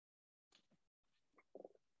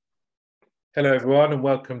Hello, everyone, and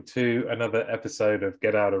welcome to another episode of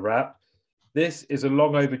Get Out of Rap. This is a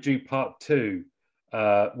long overdue part two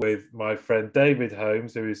with my friend David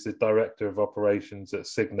Holmes, who is the Director of Operations at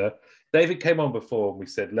Cigna. David came on before and we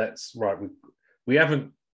said,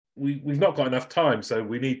 we've not got enough time, so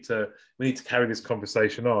we need to carry this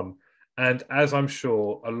conversation on. And as I'm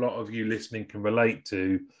sure a lot of you listening can relate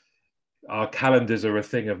to, our calendars are a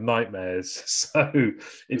thing of nightmares. So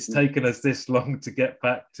it's taken us this long to get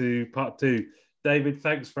back to part two. David,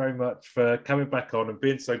 thanks very much for coming back on and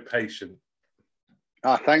being so patient.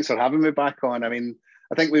 Thanks for having me back on. I mean,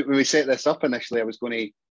 I think when we set this up initially, I was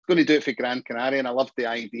going to do it for Gran Canaria, and I loved the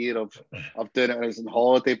idea of doing it when I was on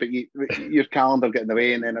holiday, but your calendar getting in the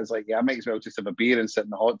way, and then I was like, yeah, I might as well just have a beer and sit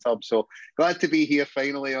in the hot tub. So glad to be here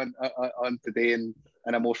finally on today in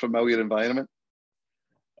a more familiar environment.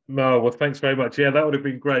 No, well, thanks very much. Yeah, that would have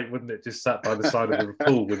been great, wouldn't it? Just sat by the side of the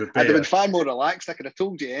pool with a beer. I'd have been far more relaxed. I could have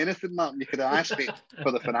told you anything, Martin. You could have asked me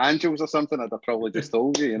for the financials or something. I'd have probably just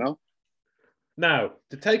told you, you know. Now,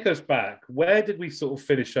 to take us back, where did we sort of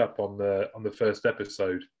finish up on the first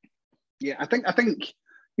episode? Yeah, I think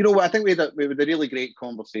you know what, I think we had a really great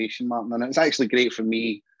conversation, Martin, and it's actually great for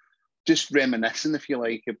me just reminiscing, if you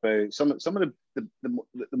like, about some of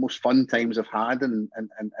the most fun times I've had in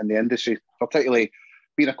the industry, particularly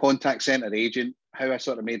being a contact centre agent, how I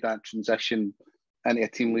sort of made that transition into a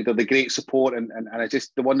team leader, the great support and I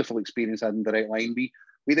just the wonderful experience I had in Direct Line.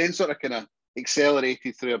 We then sort of kind of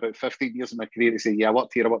accelerated through about 15 years of my career to say, yeah, I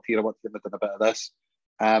worked here, and I've done a bit of this.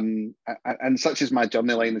 And such as my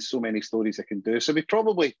journey line, there's so many stories I can do. So we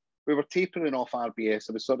were tapering off RBS.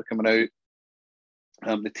 I was sort of coming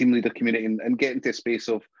out the team leader community and getting to a space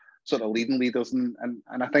of sort of leading leaders. And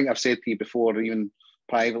I think I've said to you before, even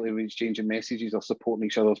privately when exchanging messages or supporting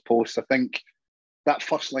each other's posts, I think that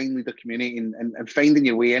first line leader community and finding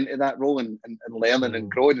your way into that role and learning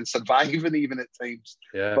and growing and surviving even at times.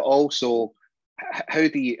 Yeah. But also, how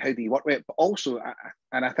do you work with it? But also,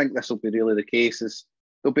 and I think this will be really the case, is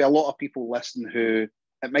there'll be a lot of people listening who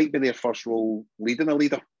it might be their first role leading a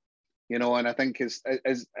leader, you know, and I think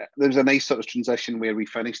there's a nice sort of transition where we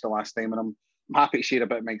finished the last time, and I'm happy to share a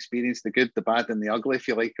bit of my experience, the good, the bad, and the ugly, if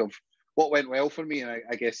you like, of what went well for me. And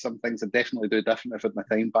I guess some things I definitely do different if I had my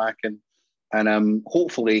time back, and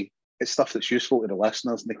hopefully it's stuff that's useful to the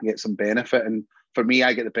listeners and they can get some benefit. And for me,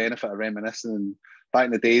 I get the benefit of reminiscing and back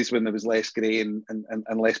in the days when there was less grey and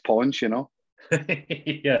less paunch, you know.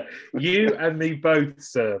 Yeah, you and me both,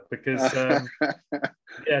 sir, because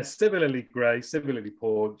yeah, similarly grey, similarly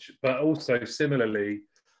paunch, but also similarly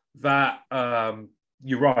that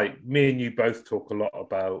you're right, me and you both talk a lot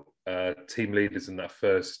about team leaders and that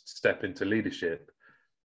first step into leadership,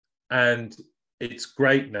 and it's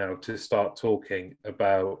great now to start talking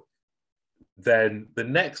about then the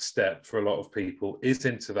next step for a lot of people is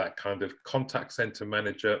into that kind of contact center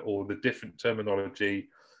manager, or the different terminology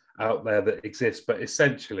out there that exists. But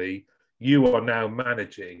essentially, you are now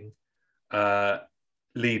managing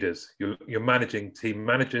leaders. You're managing team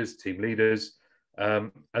managers, team leaders.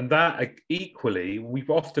 And that equally, we've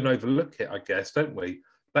often overlooked it, I guess, don't we?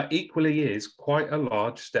 That equally is quite a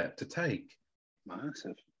large step to take.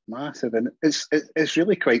 Massive. And it's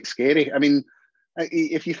really quite scary. I mean,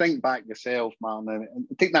 if you think back yourself, man, and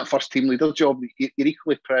take that first team leader job, you're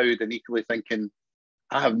equally proud and equally thinking,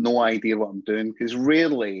 I have no idea what I'm doing, because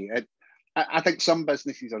rarely, I think some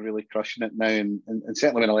businesses are really crushing it now, and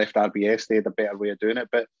certainly when I left RBS, they had a better way of doing it.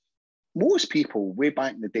 But most people, way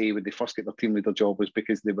back in the day when they first get their team leader job, was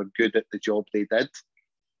because they were good at the job they did.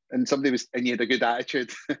 And you had a good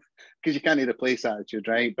attitude, because you can't replace attitude,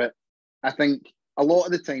 right? But I think a lot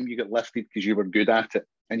of the time you get lifted because you were good at it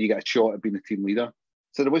and you get a shot at being a team leader.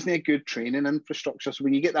 So there wasn't a good training infrastructure. So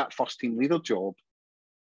when you get that first team leader job,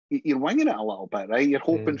 you're winging it a little bit, right? You're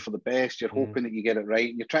hoping for the best. You're hoping that you get it right.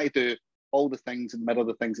 And you're trying to do all the things and mirror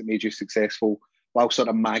the things that made you successful while sort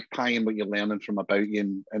of magpieing what you're learning from about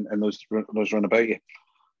you and those run about you.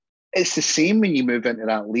 It's the same when you move into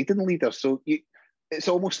that leading leader. So it's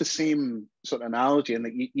almost the same sort of analogy in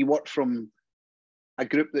that you work from a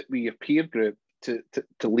group that be your peer group to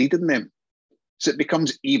leading them. So it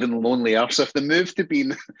becomes even lonelier. So if the move to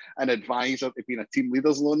being an advisor to being a team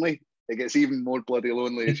leader's lonely, it gets even more bloody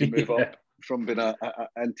lonely as you move up from being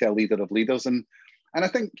into a leader of leaders. And I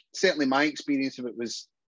think certainly my experience of it was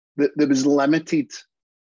that there was limited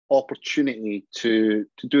opportunity to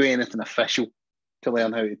do anything official to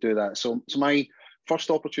learn how to do that. So my first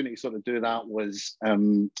opportunity to sort of do that was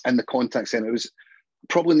in the contact centre. It was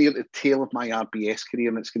probably near the tail of my RBS career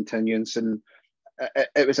and its continuance. And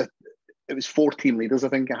it was 4 team leaders I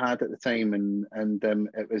think I had at the time, and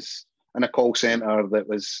it was in a call centre that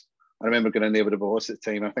was I remember going in there with a boss at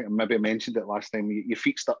the time. I think maybe I mentioned it last time. Your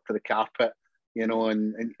feet stuck to the carpet, you know,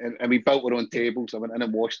 and we built our own tables. I went in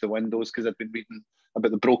and washed the windows because I'd been reading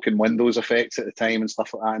about the broken windows effects at the time and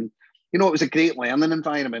stuff like that. And, you know, it was a great learning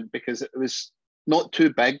environment because it was not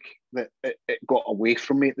too big that it got away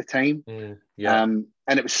from me at the time. And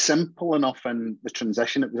it was simple enough in the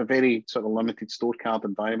transition. It was a very sort of limited scorecard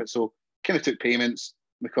environment. So kind of took payments,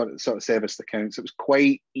 we call it sort of serviced accounts. It was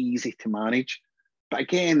quite easy to manage. But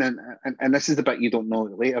again, and this is the bit you don't know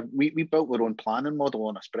later, we built our own planning model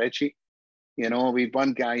on a spreadsheet. You know, we had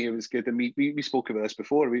one guy who was good, and we spoke about this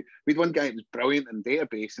before. We had one guy who was brilliant in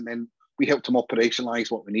database, and then we helped him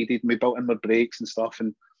operationalize what we needed, and we built in our breaks and stuff.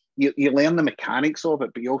 And you learn the mechanics of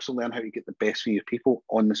it, but you also learn how to get the best for your people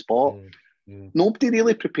on the spot. Nobody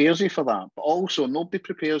really prepares you for that, but also nobody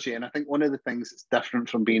prepares you. And I think one of the things that's different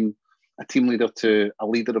from being a team leader to a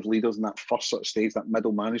leader of leaders in that first sort of stage, that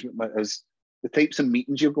middle management, is the types of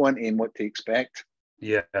meetings you're going to and what to expect.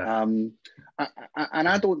 And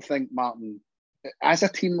I don't think, Martin, as a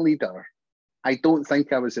team leader, I don't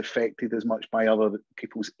think I was affected as much by other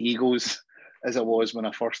people's egos as I was when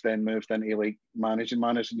I first then moved into like managing.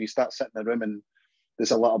 You start sitting in the room and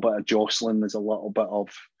there's a little bit of jostling, there's a little bit of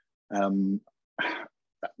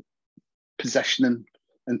positioning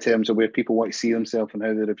in terms of where people want to see themselves and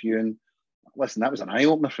how they're reviewing. Listen, that was an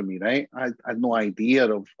eye-opener for me, right? I had no idea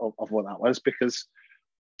of what that was, because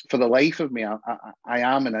for the life of me, I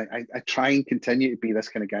am, and I try and continue to be this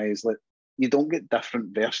kind of guy, is that you don't get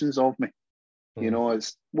different versions of me. You know,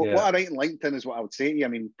 it's what I write in LinkedIn is what I would say to you. I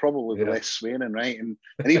mean, probably with less swearing, right? And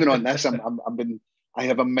even on this, I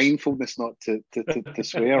have a mindfulness not to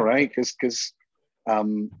swear, right? Because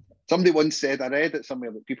somebody once said, I read it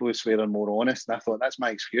somewhere, that people who swear are more honest, and I thought that's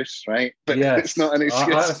my excuse, right? But it's not an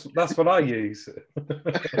excuse. That's what I use.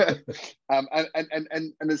 And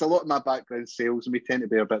there's a lot of my background sales, and we tend to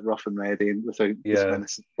be a bit rough and ready, and without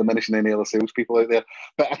diminishing any other salespeople out there.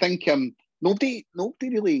 But I think nobody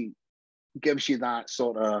really gives you that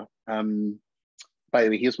sort of by the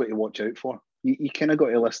way, here's what to watch out for. You kind of got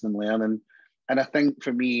to listen and learn, and I think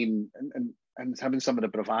for me, and having some of the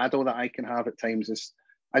bravado that I can have at times is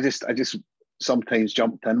I just sometimes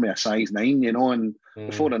jumped in with a size 9, you know, and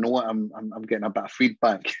before I know it, I'm getting a bit of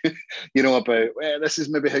feedback, you know, about, well, this is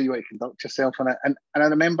maybe how you want to conduct yourself, and I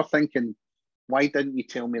remember thinking, why didn't you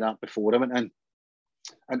tell me that before I went in?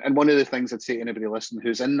 And one of the things I'd say to anybody listening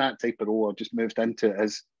who's in that type of role or just moved into it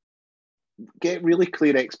is get really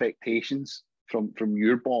clear expectations from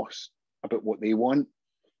your boss about what they want.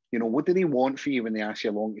 You know, what do they want for you when they ask you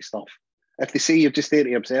along to stuff? If they say you're just there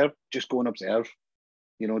to observe, just go and observe.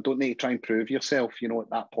 You know, don't need to try and prove yourself. You know, at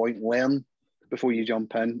that point, learn before you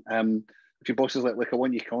jump in. If your boss is like, I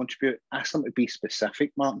want you to contribute, ask them to be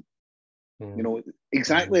specific, Martin. You know,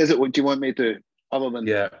 exactly is it what do you want me to do? Other than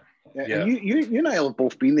and you and I have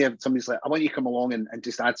both been there. Somebody's like, I want you to come along and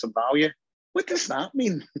just add some value. What does that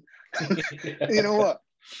mean? You know what?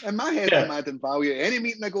 In my head, I'm adding value to any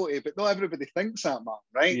meeting I go to, but not everybody thinks that, Martin,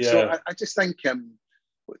 right? So I just think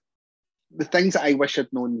the things that I wish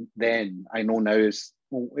I'd known then, I know now is,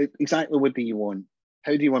 well, exactly what do you want?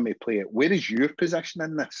 How do you want me to play it? Where is your position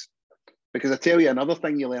in this? Because I tell you, another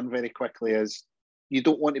thing you learn very quickly is you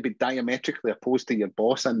don't want to be diametrically opposed to your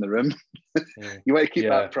boss in the room. You want to keep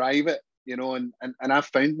that private, you know, and I've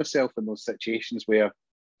found myself in those situations where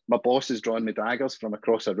my boss is drawing me daggers from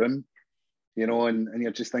across a room, you know, and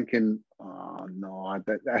you're just thinking, oh no,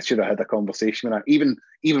 I should have had a conversation with that,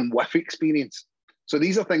 even with experience. So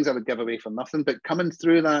these are things I would give away for nothing, but coming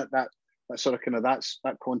through that sort of kind of that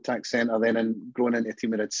contact center, then and growing into a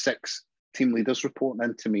team that had 6 team leaders reporting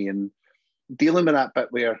into me and dealing with that bit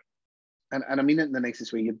where, and I mean it in the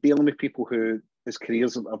nicest way, you're dealing with people whose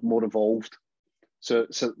careers have more evolved. So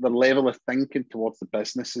the level of thinking towards the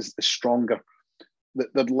business is stronger.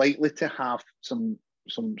 They're likely to have some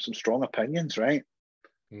strong opinions, right?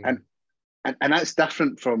 And that's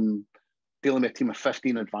different from dealing with a team of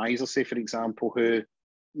 15 advisors, say, for example, who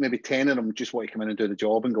maybe 10 of them just want to come in and do the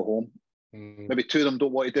job and go home. Maybe 2 of them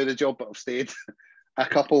don't want to do the job but have stayed. A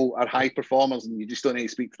couple are high performers and you just don't need to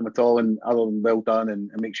speak to them at all, and other than well done and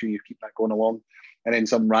make sure you keep that going along. And then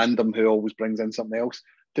some random who always brings in something else.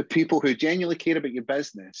 To people who genuinely care about your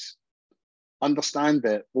business, understand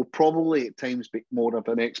that will probably at times be more of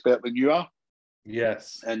an expert than you are.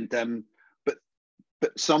 Yes. And but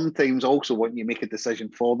sometimes also want you to make a decision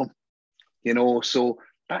for them. You know, so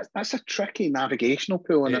that's a tricky navigational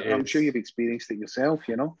pool, and I'm sure you've experienced it yourself,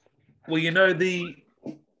 you know. Well, you know,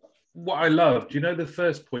 what I loved, you know, the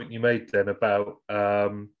first point you made then about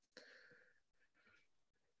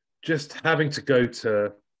just having to go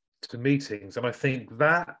to meetings, and I think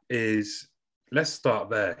that is let's start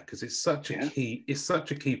there, because it's such a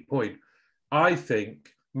key point. I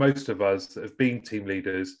think most of us that have been team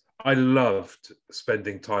leaders, I loved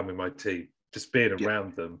spending time with my team, just being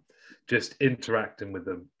around them, just interacting with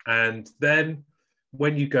them. And then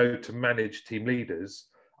when you go to manage team leaders,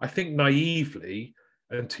 I think naively,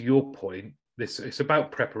 and to your point, it's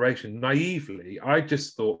about preparation. Naively, I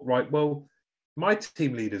just thought, right, well, my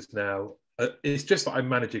team leaders now, it's just that I'm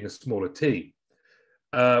managing a smaller team.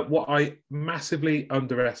 What I massively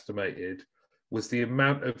underestimated was the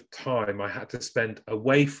amount of time I had to spend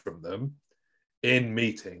away from them in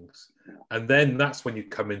meetings. And then that's when you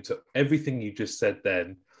come into everything you just said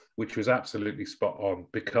then, which was absolutely spot on,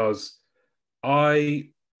 because I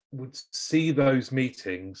would see those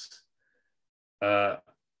meetings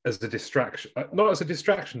as a distraction, not as a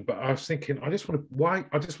distraction, but I was thinking, I just want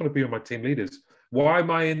to be with my team leaders. Why am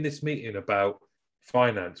I in this meeting about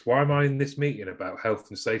finance? Why am I in this meeting about health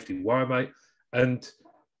and safety? Why am I? And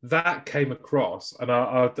that came across, and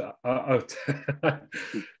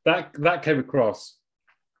that came across.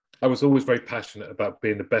 I was always very passionate about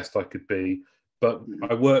being the best I could be, but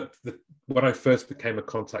when I first became a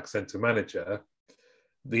contact center manager.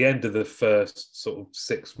 The end of the first sort of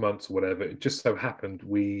 6 months or whatever, it just so happened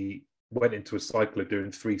we went into a cycle of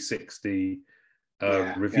doing 360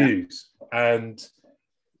 reviews, and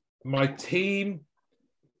my team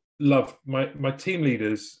loved my team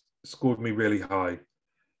leaders scored me really high.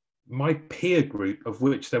 My peer group, of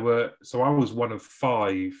which there were, so I was one of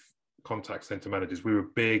 5 contact center managers. We were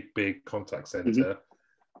a big contact center.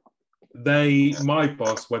 My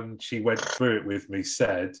boss, when she went through it with me,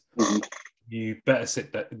 said, you better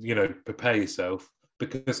sit there, prepare yourself,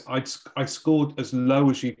 because I scored as low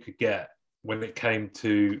as you could get when it came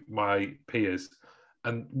to my peers.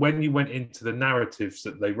 And when you went into the narratives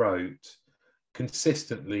that they wrote,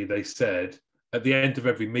 consistently they said, at the end of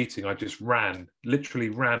every meeting, I just literally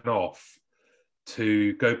ran off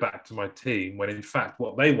to go back to my team, when in fact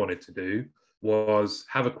what they wanted to do was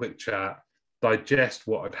have a quick chat, digest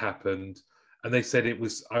what had happened. And they said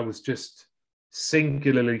I was just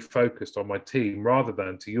singularly focused on my team, rather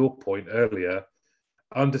than, to your point earlier,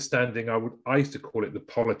 understanding, I used to call it the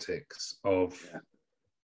politics of,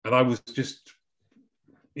 and I was just,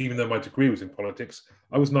 even though my degree was in politics,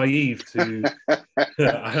 I was naive to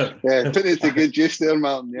put it to good use there,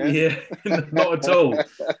 Martin. Not at all.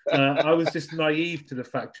 I was just naive to the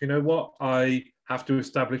fact, you know what, I have to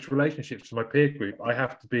establish relationships with my peer group. I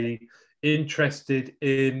have to be interested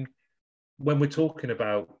in, when we're talking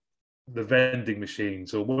about the vending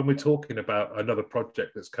machines, or when we're talking about another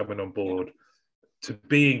project that's coming on board, to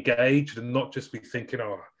be engaged and not just be thinking,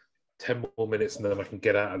 10 more minutes and then I can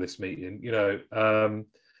get out of this meeting,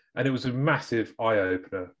 and it was a massive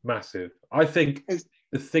eye-opener, massive. I think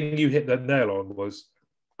the thing you hit the nail on was,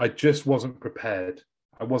 I just wasn't prepared.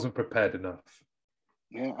 I wasn't prepared enough.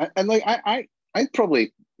 Yeah, and like I'd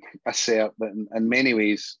probably assert that in many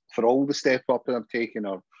ways, for all the step up that I've taken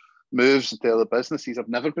or moves into other businesses, I've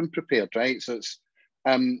never been prepared, right? So it's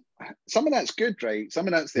some of that's good, right? Some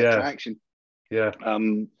of that's the attraction. Yeah.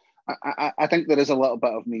 I think there is a little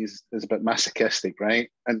bit of me is a bit masochistic, right?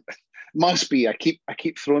 And must be. I keep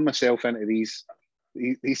throwing myself into these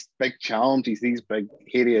big challenges, these big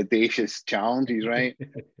hairy audacious challenges, right?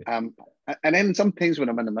 And then sometimes when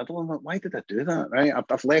I'm in the middle, I'm like, why did I do that, right?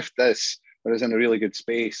 I've left this where I was in a really good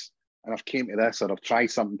space, and I've came to this, or I've tried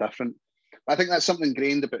something different. I think that's something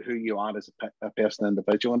ingrained about who you are as a person,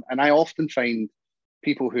 individual. And I often find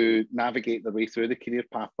people who navigate their way through the career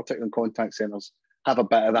path, particularly in contact centres, have a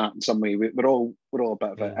bit of that in some way. We're all a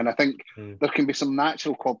bit of it. And I think there can be some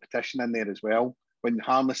natural competition in there as well. When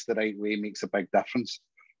harnessed the right way, makes a big difference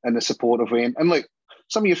in the supportive way. And look,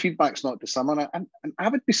 some of your feedback's not dissimilar. And I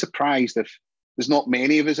would be surprised if there's not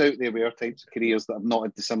many of us out there with our types of careers that have not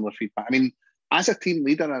had dissimilar feedback. I mean, as a team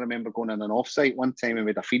leader, I remember going on an offsite one time and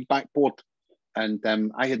we had a feedback board, and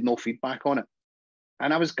I had no feedback on it.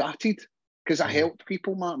 And I was gutted, because I helped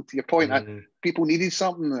people, Martin, to your point. People needed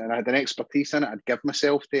something and I had an expertise in it. I'd give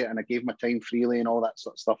myself to it, and I gave my time freely and all that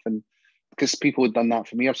sort of stuff. And because people had done that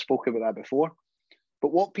for me, I've spoken about that before.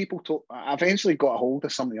 But what people told, I eventually got a hold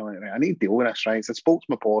of something like, right, I need to deal with this, right? So I spoke to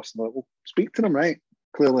my boss, and they're like, well, speak to them, right?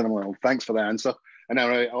 Clearly, and I'm like, well, thanks for the answer. And then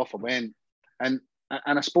right, off I went. And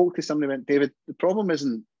I spoke to somebody, went, David, the problem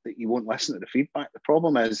isn't that you won't listen to the feedback. The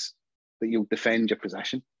problem is that you'll defend your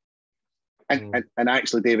position. And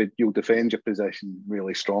actually, David, you'll defend your position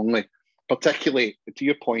really strongly, particularly, to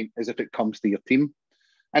your point, as if it comes to your team.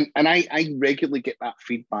 And I regularly get that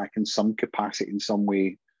feedback in some capacity, in some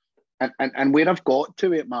way. And where I've got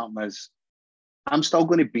to it, Martin, is I'm still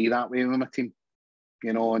going to be that way with my team,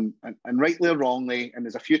 and rightly or wrongly, and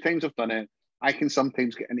there's a few times I've done it, I can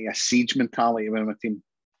sometimes get into a siege mentality with my team,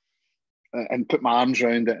 and put my arms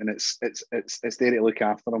around it, and it's there to look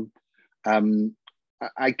after them.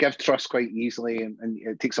 I give trust quite easily, and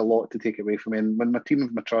it takes a lot to take it away from me. And when my team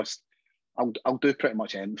have my trust, I'll do pretty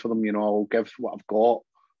much anything for them. I'll give what I've got,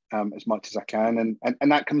 as much as I can,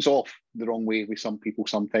 and that comes off the wrong way with some people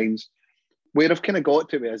sometimes. Where I've kind of got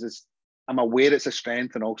to is I'm aware it's a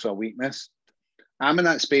strength and also a weakness. I'm in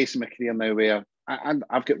that space in my career now where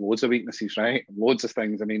I've got loads of weaknesses, right? Loads of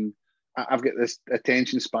things. I mean, I've got this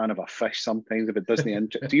attention span of a fish sometimes if it doesn't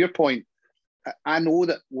interest. To your point, I know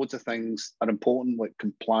that loads of things are important, like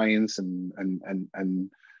compliance and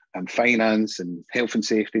finance and health and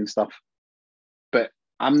safety and stuff. But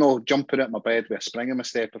I'm not jumping out of my bed with a spring in my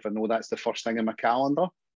step if I know that's the first thing in my calendar,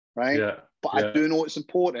 right? Yeah. But I do know it's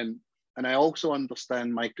important. And I also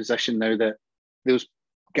understand my position now that those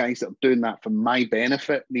guys that are doing that for my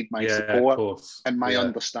benefit need my support and my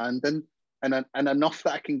understanding. And enough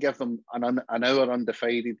that I can give them an hour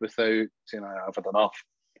undivided without saying, I've had enough.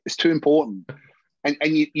 It's too important. And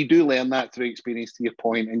you do learn that through experience, to your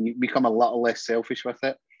point, and you become a little less selfish with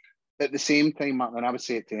it. At the same time, Martin, and I would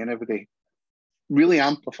say it to anybody, really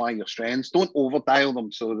amplify your strengths. Don't overdial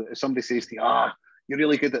them so that if somebody says to you, you're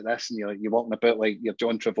really good at this, and you're walking about like you're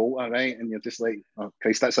John Travolta, right? And you're just like, oh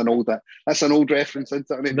Christ, that's an old reference, isn't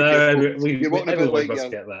it? No, you're walking about like must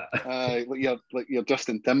get that. Like you're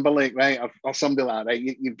Justin Timberlake, right? Or somebody like that,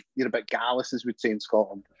 right? You're a bit gallus, as we'd say in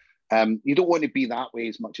Scotland. You don't want to be that way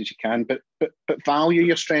as much as you can, but value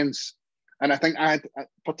your strengths. And I think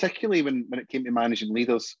particularly when it came to managing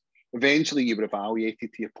leaders, eventually you were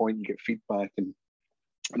evaluated, to your point, you get feedback and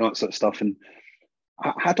all that sort of stuff. And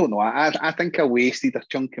I don't know. I think I wasted a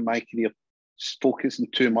chunk of my career focusing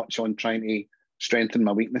too much on trying to strengthen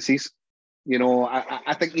my weaknesses.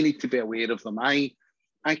 I think you need to be aware of them. I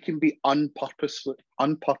can be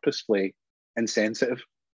unpurposefully insensitive.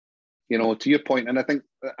 To your point, and I think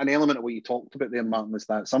an element of what you talked about there, Martin, is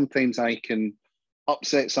that sometimes I can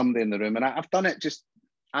upset somebody in the room, and I've done it just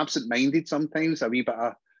absent-minded sometimes, a wee bit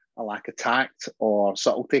of a lack of tact or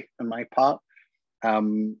subtlety on my part.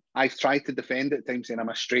 I've tried to defend it at times saying I'm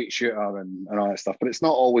a straight shooter and all that stuff, but it's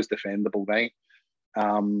not always defendable, right?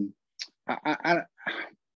 And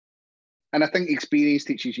I think experience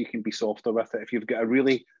teaches you can be softer with it. If you've got a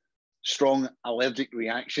really strong allergic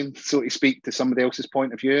reaction, so to speak, to somebody else's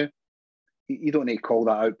point of view, you don't need to call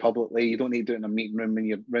that out publicly. You don't need to do it in a meeting room when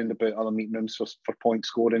you're round about other meeting rooms for point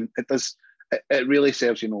scoring. It really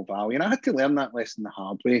serves you no value. And I had to learn that lesson the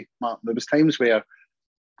hard way, Mark. There was times where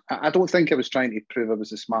I don't think I was trying to prove I was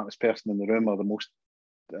the smartest person in the room or the most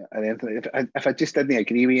anything. If I just didn't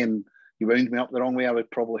agree with you and you wound me up the wrong way, I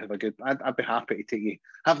would probably have I'd be happy to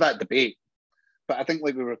have that debate. But I think,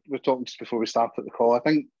 like we were talking just before we started the call, I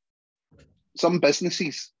think some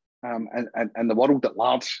businesses and the world at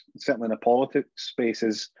large, certainly in the politics space,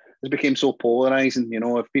 has become so polarising.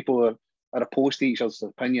 If people are opposed to each other's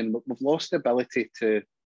opinion, we've lost the ability to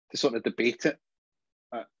sort of debate it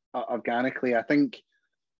organically. I think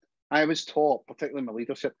I was taught, particularly in my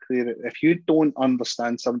leadership career, if you don't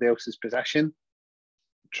understand somebody else's position,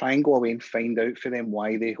 try and go away and find out for them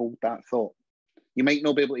why they hold that thought. You might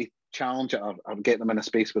not be able to challenge it or get them in a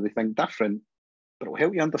space where they think different, but it'll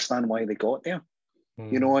help you understand why they got there.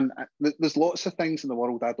 And there's lots of things in the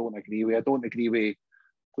world I don't agree with. I don't agree with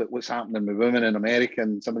what's happening with women in America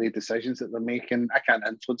and some of the decisions that they're making. I can't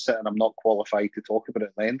influence it, and I'm not qualified to talk about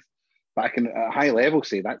it at length. But I can, at a high level,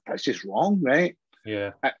 say that's just wrong, right?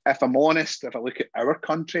 Yeah. If I'm honest, if I look at our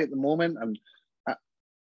country at the moment, and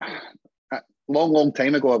a long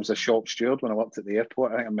time ago, I was a shop steward when I worked at the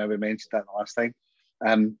airport. I think I maybe mentioned that the last time.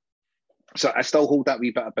 So I still hold that wee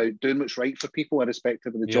bit about doing what's right for people,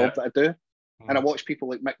 irrespective of the job that I do. And I watch people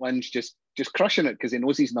like Mick Lynch just crushing it because he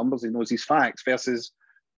knows his numbers, he knows his facts, versus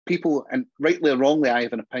people, and rightly or wrongly, I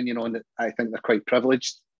have an opinion on that. I think they're quite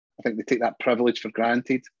privileged. I think they take that privilege for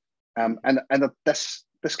granted, and they're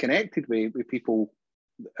disconnected with people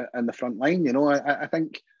in the front line. I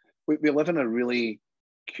think we live in a really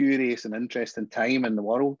curious and interesting time in the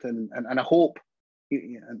world, and I hope,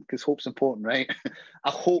 because hope's important, right?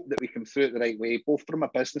 I hope that we come through it the right way, both from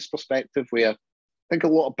a business perspective, where I think a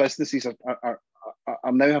lot of businesses are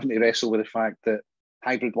now having to wrestle with the fact that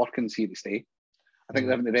hybrid working's here to stay. I think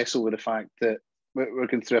they're having to wrestle with the fact that we're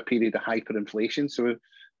going through a period of hyperinflation. So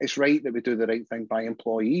it's right that we do the right thing by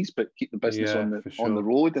employees, but keep the business on the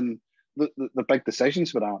road, and the big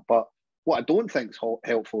decisions for that. But what I don't think is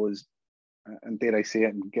helpful is, and dare I say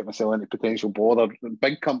it and get myself into potential bother,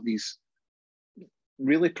 big companies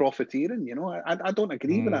really profiteering. I don't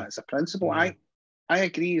agree with that as a principle. I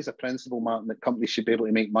agree as a principle, Martin, that companies should be able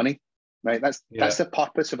to make money right? That's the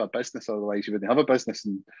purpose of a business. Otherwise, you wouldn't have a business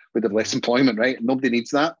and would have less employment, right? Nobody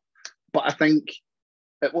needs that. But I think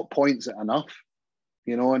at what point is it enough?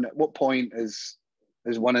 You know, and at what point is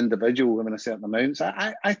one individual having a certain amount? So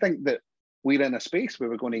I think that we're in a space where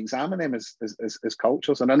we're going to examine them as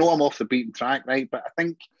cultures. And I know I'm off the beaten track, right? But I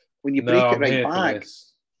think when you break it right back,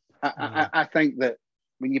 I think that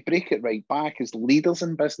when you break it right back as leaders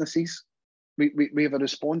in businesses, we have a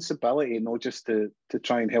responsibility not just to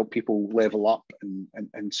try and help people level up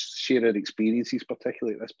and share their experiences,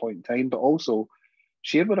 particularly at this point in time, but also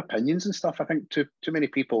share their opinions and stuff. I think too many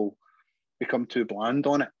people become too bland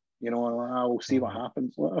on it. You know, we'll see what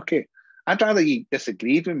happens. Well, okay, I'd rather you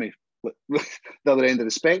disagreed with me the other end of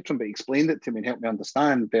the spectrum, but explained it to me and helped me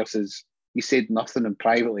understand, versus you said nothing and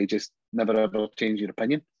privately just never ever change your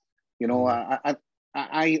opinion. You know,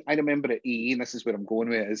 I remember at EE, and this is where I'm going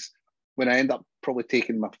with it, is when I end up probably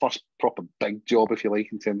taking my first proper big job, if you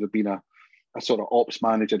like, in terms of being a sort of ops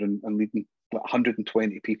manager and leading like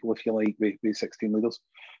 120 people, if you like, with 16 leaders.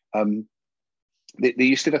 They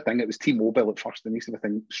used to have a thing, it was T-Mobile at first, and they used to have a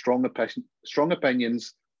thing, strong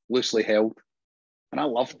opinions, loosely held. And I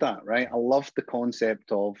loved that, right? I loved the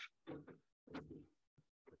concept of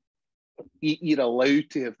you're allowed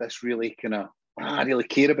to have this really kind of, I really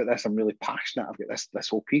care about this, I'm really passionate, I've got this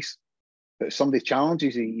whole piece. But if somebody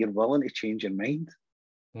challenges you, you're willing to change your mind.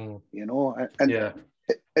 You know, and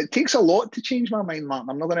it takes a lot to change my mind, Martin.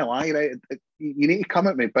 I'm not going to lie, right? You need to come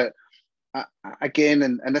at me, but again,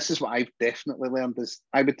 and this is what I've definitely learned, is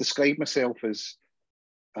I would describe myself as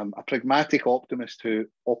a pragmatic optimist who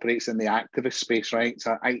operates in the activist space, right?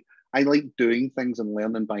 So I like doing things and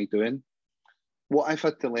learning by doing. What I've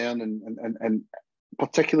had to learn, and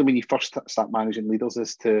particularly when you first start managing leaders,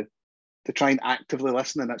 is to try and actively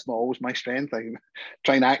listen, and that's not always my strength. I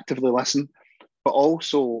try and actively listen, but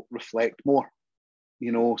also reflect more.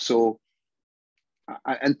 You know, so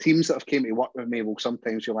and teams that have came to work with me will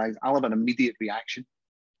sometimes realise I'll have an immediate reaction.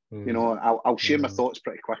 You know, I'll share my thoughts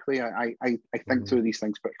pretty quickly. I think through these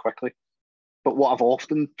things pretty quickly. But what I've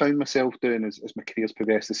often found myself doing as my career's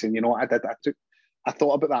progressed is saying, you know what, I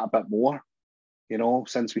thought about that a bit more, you know,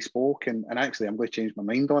 since we spoke, and actually I'm going to change my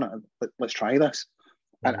mind on it. Let's try this.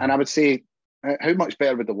 And I would say, how much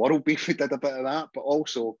better would the world be if we did a bit of that? But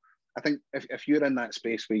also, I think if you're in that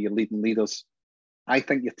space where you're leading leaders, I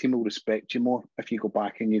think your team will respect you more if you go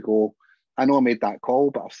back and you go, I know I made that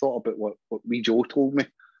call, but I've thought about what wee Joe told me.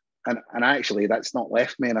 And actually, that's not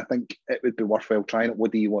left me. And I think it would be worthwhile trying it.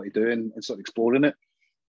 What do you want to do? And sort of exploring it.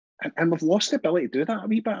 And we've lost the ability to do that a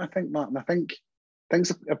wee bit, I think, Martin. I think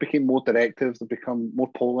things have become more directive. They've become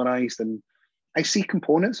more polarised. And I see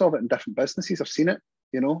components of it in different businesses. I've seen it,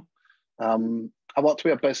 you know. I worked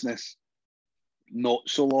with a business not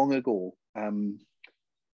so long ago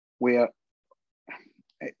where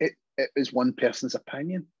it was one person's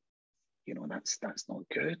opinion. You know, that's not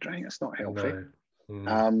good, right? It's not healthy.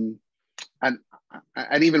 No.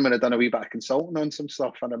 And even when I'd done a wee bit of consulting on some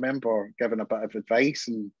stuff, I remember giving a bit of advice,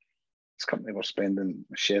 and this company were spending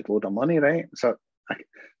a shed load of money, right? So I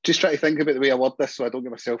just try to think about the way I word this so I don't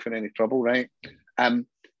get myself in any trouble, right?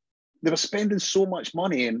 They were spending so much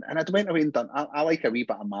money, and I'd went away and done, I like a wee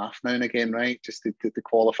bit of math now and again, right? Just to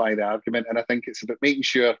qualify the argument. And I think it's about making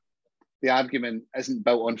sure the argument isn't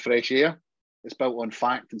built on fresh air. It's built on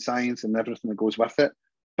fact and science and everything that goes with it.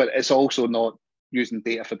 But it's also not using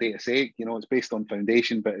data for data's sake. You know, it's based on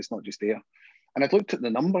foundation, but it's not just there. And I'd looked at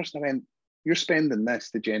the numbers and I went, you're spending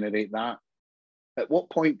this to generate that. At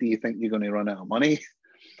what point do you think you're going to run out of money?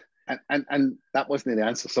 And that wasn't the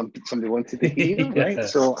answer somebody wanted to hear, right?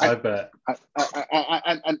 So I bet.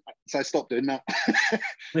 So I stopped doing that.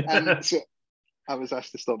 So I was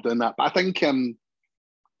asked to stop doing that. But I think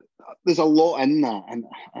there's a lot in that, and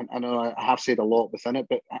I know I have said a lot within it,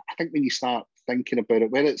 but I think when you start thinking about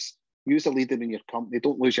it, where it's you as a leader in your company,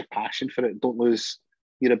 don't lose your passion for it, don't lose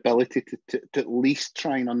your ability to at least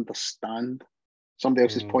try and understand somebody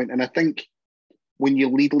else's point. And I think when you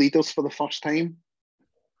lead leaders for the first time,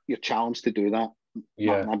 you're challenged to do that.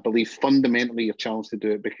 Yeah. I believe fundamentally you're challenged to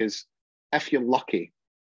do it, because if you're lucky,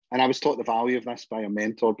 and I was taught the value of this by a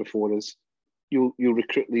mentor before, is you'll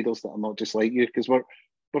recruit leaders that are not just like you, because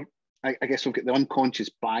I guess we've got the unconscious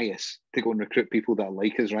bias to go and recruit people that are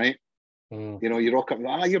like us, right? You know, you rock up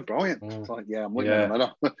and you're brilliant. It's like, yeah, I'm looking at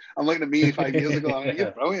another. I'm looking at me 5 years ago. I'm like,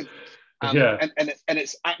 you're brilliant. And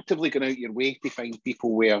it's actively going out your way to find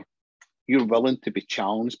people where you're willing to be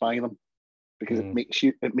challenged by them, because it makes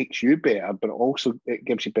you better, but also it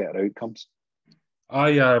gives you better outcomes.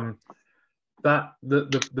 That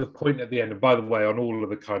the point at the end, and by the way, on all of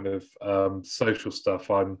the kind of social stuff,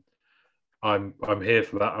 I'm I'm here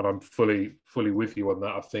for that, and I'm fully with you on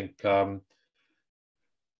that. I think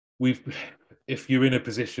if you're in a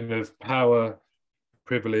position of power,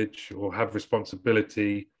 privilege, or have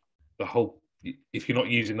responsibility, if you're not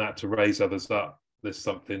using that to raise others up, there's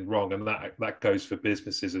something wrong, and that goes for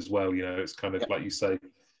businesses as well. You know, it's kind of like you say,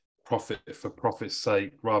 profit for profit's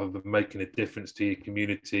sake, rather than making a difference to your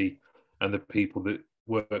community and the people that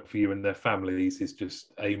work for you and their families, is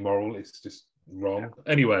just amoral. It's just wrong.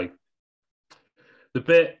 Anyway, the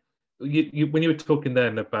bit when you were talking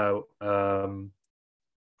then about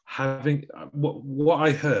having what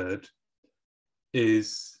I heard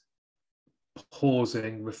is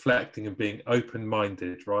pausing, reflecting, and being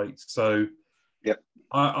open-minded, right? So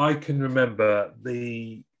I can remember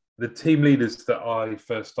the team leaders that I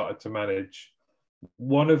first started to manage.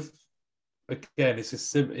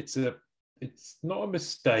 It's not a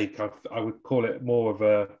mistake. I would call it more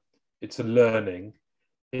of it's a learning.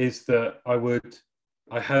 Is that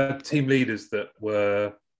I had team leaders that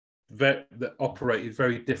operated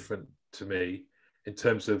very different to me in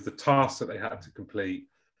terms of the tasks that they had to complete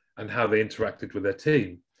and how they interacted with their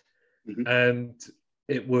team. Mm-hmm. And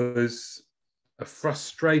it was a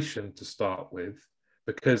frustration to start with,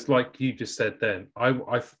 because like you just said then,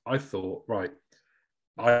 I thought, right,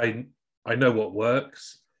 I know what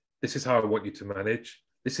works. This is how I want you to manage.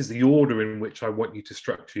 This is the order in which I want you to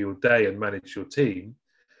structure your day and manage your team.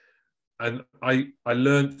 And I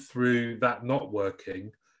learned through that not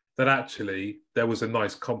working that actually there was a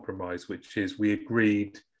nice compromise, which is we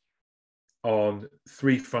agreed on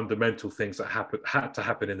 3 fundamental things that had to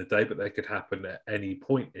happen in the day, but they could happen at any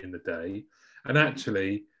point in the day. And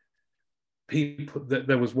actually,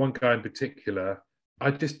 there was one guy in particular,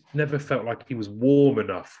 I just never felt like he was warm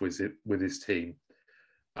enough with his team.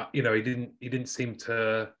 He didn't seem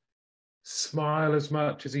to smile as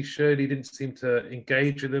much as he should. He didn't seem to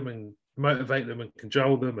engage with them and motivate them and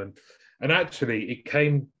cajole them. And actually, it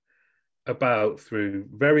came about through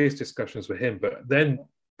various discussions with him, but then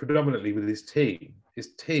predominantly with his team.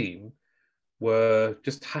 His team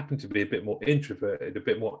happened to be a bit more introverted, a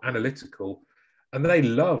bit more analytical, and they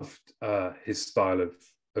loved his style of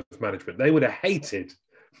management. They would have hated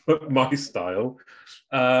my style,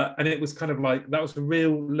 and it was kind of like that was a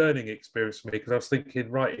real learning experience for me, because I was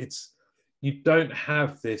thinking, right, you don't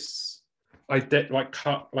have this like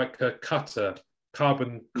a cutter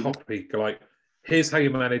carbon copy, like here's how you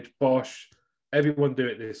manage Bosch, everyone do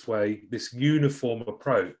it this way, this uniform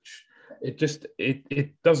approach.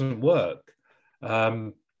 It doesn't work.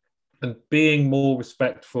 And being more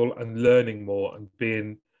respectful and learning more and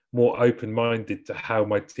being more open-minded to how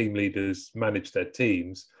my team leaders manage their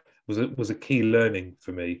teams was a key learning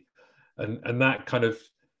for me. And that kind of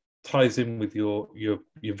ties in with your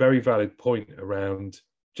very valid point around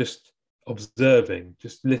just observing,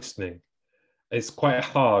 just listening. It's quite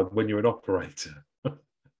hard when you're an operator.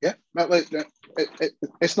 Yeah,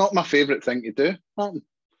 it's not my favourite thing to do, Martin.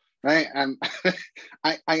 Right,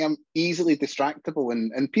 I am easily distractible,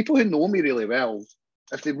 and people who know me really well,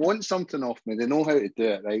 if they want something off me, they know how to do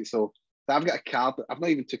it, right? So I've got a card. I've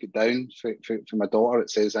not even took it down for my daughter. It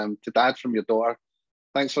says, "To Dad from your daughter.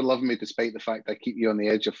 Thanks for loving me despite the fact I keep you on the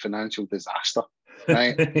edge of financial disaster."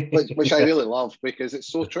 Right, which I really love, because it's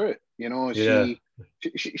so true. You know, yeah.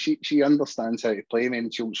 she understands how to play me,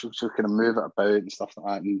 and she'll kind of move it about and stuff like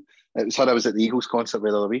that. And it was her I was at the Eagles concert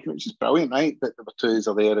with the other week, which is brilliant, right? That the two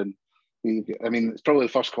are there, and it's probably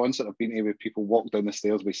the first concert I've been to where people walk down the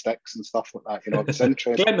stairs with sticks and stuff like that. You know, it's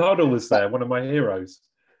interesting. Glenn Hoddle was there, one of my heroes.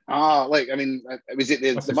 Was it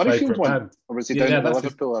the Murrayfield one, band. or was he down at the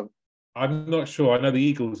Liverpool? I'm not sure. I know the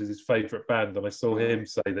Eagles is his favourite band, and I saw him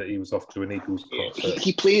say that he was off to an Eagles concert.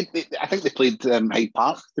 He played. I think they played Hyde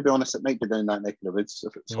Park. To be honest, it might be down that neck of the woods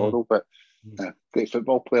if it's Hoddle, but great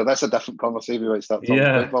football player. That's a different conversation about start talking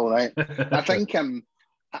football, right? I think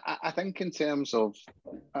I think in terms of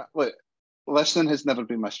look, listening has never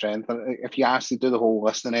been my strength. If you ask to do the whole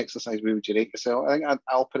listening exercise, where would you rate yourself? I think I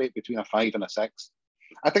operate between a 5 and a 6.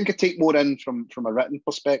 I think I take more in from a written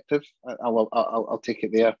perspective. I'll take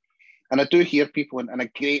it there. And I do hear people, and a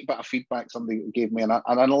great bit of feedback somebody gave me, and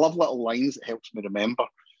I love little lines that helps me remember.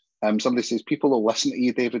 Somebody says, people will listen to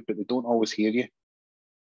you, David, but they don't always hear you.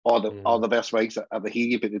 Or the best ways that they hear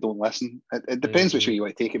you, but they don't listen. It depends which way you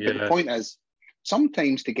want to take it. But the point is,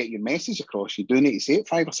 sometimes to get your message across, you do need to say it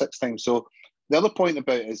 5 or 6 times. So the other point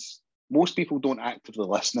about it is most people don't actively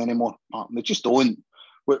listen anymore. They just don't.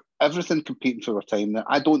 We're everything competing for our time. Now,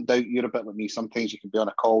 I don't doubt you're a bit like me. Sometimes you can be on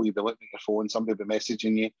a call, you'll be looking at your phone, somebody will be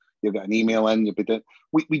messaging you, you'll get an email in, you'll be doing.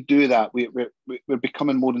 We do that. We're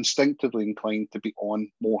becoming more instinctively inclined to be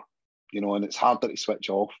on more, and it's harder to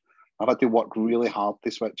switch off. I've had to work really hard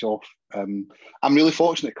to switch off. I'm really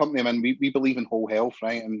fortunate company. I mean, we believe in whole health,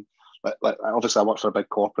 right? And like obviously I work for a big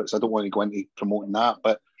corporate, so I don't want to go into promoting that,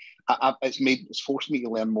 but it's forced me to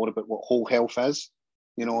learn more about what whole health is.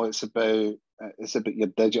 You know, it's about your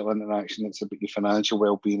digital interaction, it's about your financial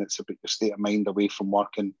well-being, it's about your state of mind away from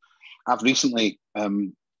work. And I've recently,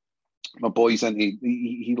 my boy's into,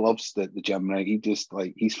 he loves the gym, right? He just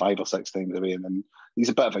he's 5 or 6 times a week, and he's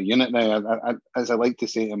a bit of a unit now. As I like to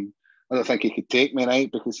say to him, I don't think he could take me,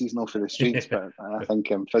 right, because he's not for the streets, but I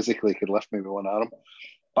think physically he could lift me with one arm.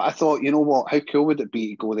 But I thought, you know what, how cool would it be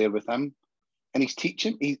to go there with him? And he's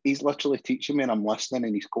teaching, he's literally teaching me, and I'm listening,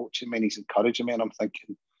 and he's coaching me, and he's encouraging me, and I'm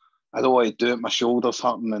thinking, I don't want to do it, my shoulder's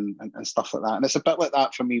hurting and stuff like that. And it's a bit like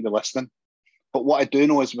that for me with listening. But what I do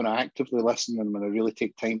know is when I actively listen and when I really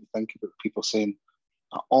take time to think about people saying,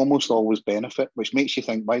 I almost always benefit, which makes you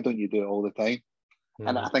think, why don't you do it all the time?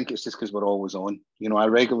 And I think it's just because we're always on. You know, I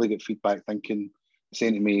regularly get feedback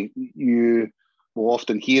saying to me, you will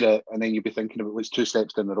often hear it, and then you'll be thinking about what's 2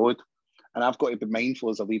 steps down the road. And I've got to be mindful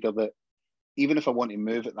as a leader that even if I want to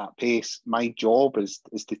move at that pace, my job is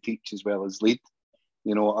to teach as well as lead,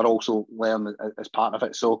 you know, or also learn as part of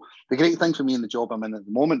it. So the great thing for me in the job I'm in at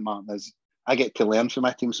the moment, Martin, is I get to learn from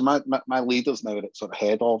my team. So my leaders now are at sort of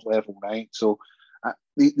head of level, right? So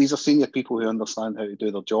these are senior people who understand how to do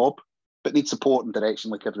their job, but need support and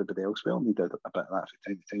direction like everybody else will. Need a bit of that from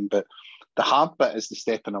time to time. But the hard bit is the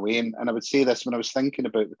stepping away. And I would say this when I was thinking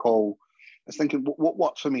about the call, I was thinking, what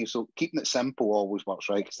worked for me? So keeping it simple always works,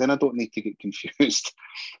 right? Because then I don't need to get confused.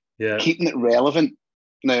 Yeah. Keeping it relevant.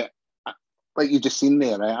 Now, like you've just seen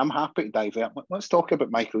there, right? I'm happy to divert. Let's talk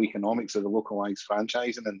about microeconomics or the localized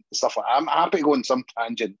franchising and stuff like that. I'm happy to go on some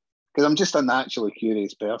tangent because I'm just a naturally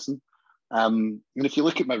curious person. And if you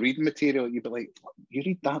look at my reading material, you'd be like, you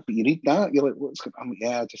read that, but you read that? You're like, what's going on?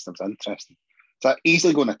 Yeah, just it was interesting. So I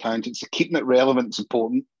easily go on a tangent. So keeping it relevant is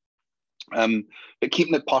important. But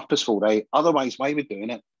keeping it purposeful, right? Otherwise, why are we doing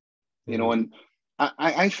it? You know, and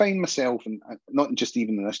I find myself, and not just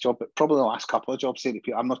even in this job, but probably the last couple of jobs, saying to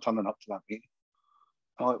people, I'm not turning up to that meeting.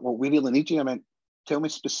 I'm like, well, we really need you. I mean, tell me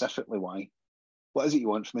specifically why. What is it you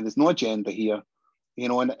want from me? There's no agenda here. You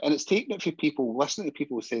know, and it's taking it for people, listening to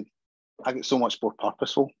people who said, I get so much more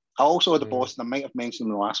purposeful. I also had a boss, and I might have mentioned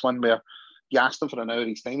in the last one, where you asked him for an hour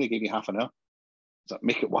each time, they gave you half an hour. So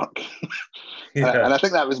make it work. And I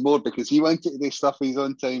think that was more because he wanted to do stuff his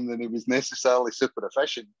own time than he was necessarily super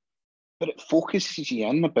efficient. But it focuses you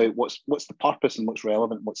in about what's the purpose and what's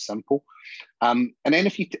relevant, what's simple. And then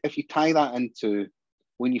if you tie that into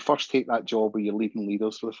when you first take that job where you're leading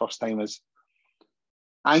leaders for the first time, is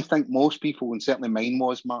I think most people, and certainly mine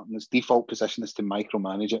was, Martin, his default position is to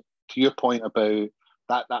micromanage it. To your point about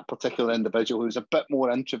that particular individual who's a bit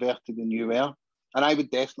more introverted than you were, and I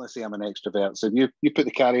would definitely say I'm an extrovert. So if you put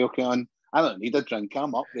the karaoke on, I don't need a drink.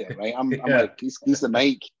 I'm up there, right? I'm like, he's the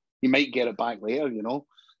mic. You might get it back later, you know.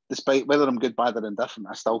 Despite whether I'm good, bad, or indifferent,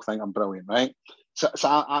 I still think I'm brilliant, right? So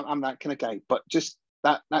I'm that kind of guy. But just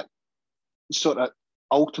that sort of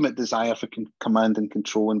ultimate desire for command and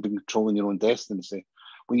control and being controlling your own destiny. So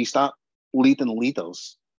when you start leading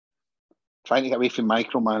leaders, trying to get away from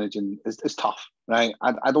micromanaging is tough, right?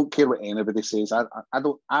 I don't care what anybody says.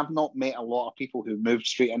 I've not met a lot of people who moved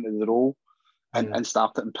straight into the role and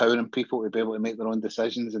started empowering people to be able to make their own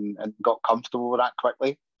decisions and got comfortable with that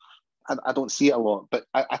quickly. I don't see it a lot, but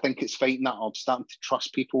I think it's fighting that up, starting to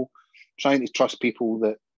trust people, trying to trust people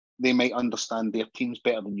that they might understand their teams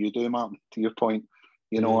better than you do, Martin, to your point.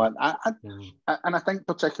 You know, and I think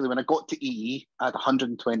particularly when I got to EE, I had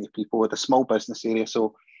 120 people with a small business area,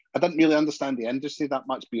 so I didn't really understand the industry that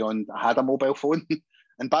much beyond I had a mobile phone.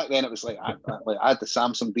 And back then it was like I had the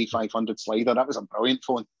Samsung D500 slider. That was a brilliant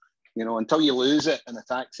phone, you know, until you lose it in a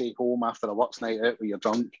taxi home after a works night out where you're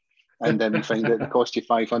drunk. And then you find out it cost you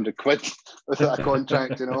 500 quid without a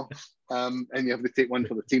contract, you know, and you have to take one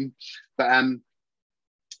for the team. But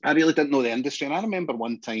I really didn't know the industry. And I remember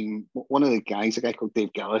one time, one of the guys, a guy called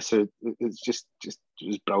Dave Gillis, who was just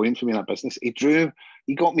was brilliant for me in that business.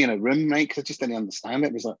 He got me in a room, right, because I just didn't understand it.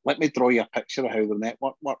 He was like, let me draw you a picture of how the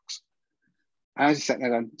network works. I was sitting there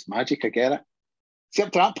going, it's magic, I get it. See,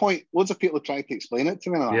 up to that point, loads of people tried to explain it to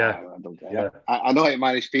me. And I'm like, I don't get it. I know how to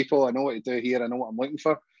manage people. I know what to do here. I know what I'm looking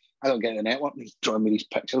for. I don't get the network. And he's drawing me these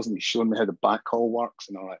pictures and he's showing me how the backhaul works.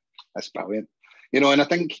 And I'm like, that's brilliant. You know, and I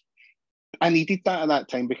think I needed that at that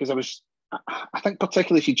time because I think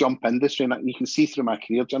particularly if you jump industry, and you can see through my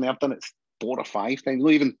career journey, I've done it 4 or 5 times,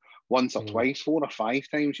 not even once or twice, 4 or 5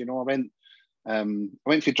 times. You know, I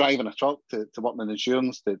went from driving a truck to working in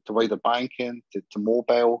insurance, to wider banking, to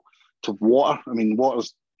mobile, to water. I mean,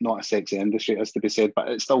 water's not a sexy industry, it has to be said, but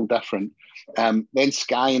it's still different. Then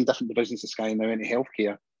Sky and different divisions of Sky now into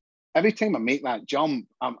healthcare. Every time I make that jump,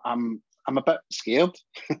 I'm a bit scared.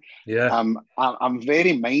 Yeah. I'm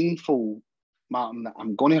very mindful, Martin, that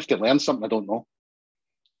I'm going to have to learn something I don't know.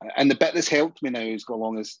 And the bit that's helped me now is go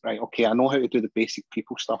along is, right, okay, I know how to do the basic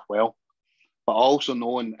people stuff well, but I also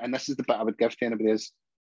know, and this is the bit I would give to anybody, is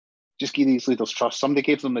just give these leaders trust. Somebody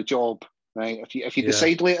gave them the job, right? If you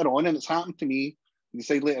decide later on, and it's happened to me, you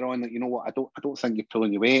decide later on that, you know what, I don't think you're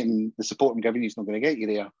pulling your weight, and the support I'm giving you is not going to get you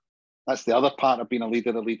there. That's the other part of being a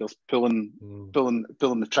leader. The leader's pulling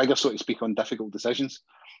the trigger, so to speak, on difficult decisions,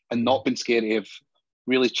 and not being scared of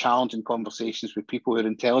really challenging conversations with people who are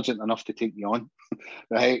intelligent enough to take you on,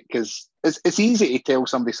 right? Because it's easy to tell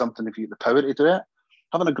somebody something if you have the power to do it.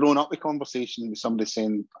 Having a grown up conversation with somebody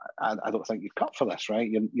saying, I don't think you're cut for this, right?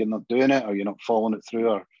 You're not doing it, or you're not following it through,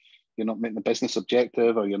 or you're not making the business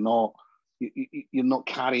objective, or you're not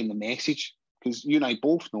carrying the message. Because you and I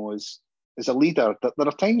both know as a leader that there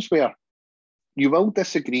are times where you will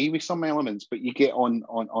disagree with some elements, but you get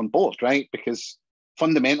on board, right? Because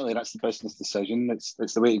fundamentally that's the business decision.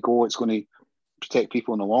 It's the way to go. It's going to protect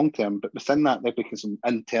people in the long term. But within that, there becomes some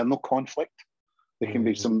internal conflict. There can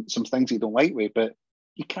be some things you don't like with, but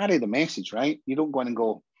you carry the message, right? You don't go in and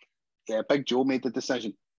go, yeah, Big Joe made the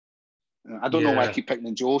decision. I don't know why I keep picking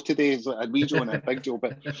on Joe today. It's like a wee Joe and a Big Joe,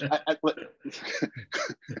 but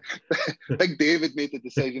Big David made the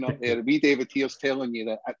decision up there. Wee David here's telling you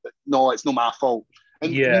that no, it's not my fault.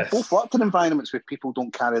 And we've both worked in environments where people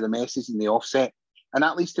don't carry the message and they offset, and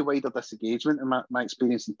that leads to wider disengagement in my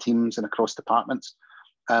experience in teams and across departments.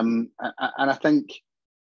 And I think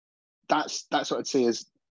that's what I'd say is,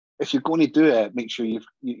 if you're going to do it, make sure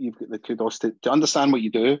you've got the kudos to understand what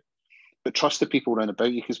you do, but trust the people around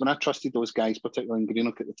about you. Because when I trusted those guys, particularly in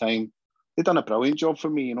Greenock at the time, they'd done a brilliant job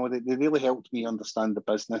for me. You know, they really helped me understand the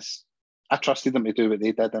business. I trusted them to do what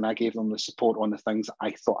they did, and I gave them the support on the things that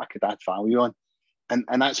I thought I could add value on.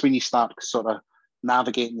 And that's when you start sort of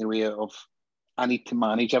navigating the way of, I need to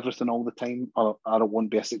manage everything all the time, or it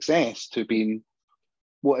won't be a success, to being,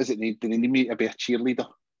 what is it need? Do they need me to be a cheerleader?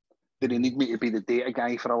 Do they need me to be the data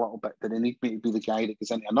guy for a little bit? Do they need me to be the guy that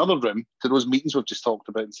goes into another room to those meetings we've just talked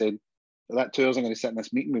about and said, that 2 hours I'm going to sit in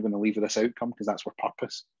this meeting, we're going to leave with this outcome because that's our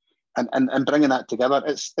purpose. And bringing that together,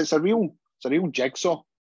 it's a real jigsaw,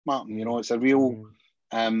 Martin. You know, it's a real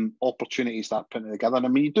opportunity to start putting it together. And I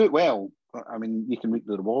mean, you do it well, I mean, you can reap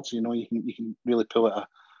the rewards. You know, you can really pull it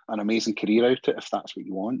an amazing career out of it if that's what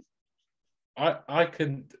you want. I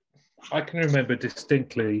can remember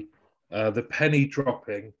distinctly the penny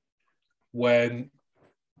dropping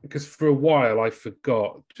because for a while I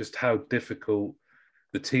forgot just how difficult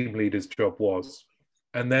the team leader's job was.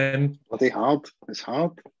 And then... Bloody hard. It's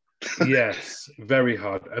hard. Yes, very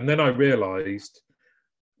hard. And then I realised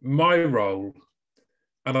my role,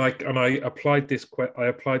 and I applied this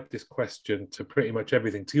question to pretty much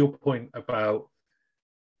everything. To your point about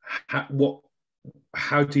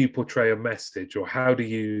how do you portray a message, or how do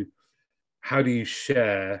you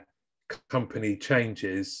share company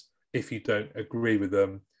changes if you don't agree with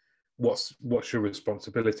them? What's your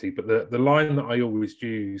responsibility? But the line that I always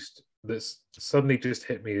used that's suddenly just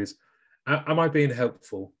hit me is, am I being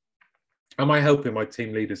helpful? Am I helping my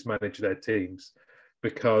team leaders manage their teams?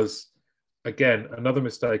 Because again, another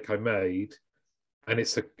mistake I made, and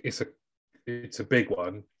it's a big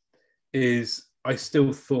one, is I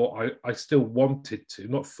still thought I still wanted to,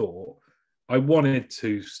 not thought, I wanted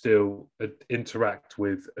to still interact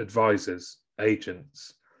with advisors,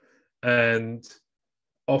 agents, and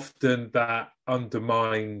often that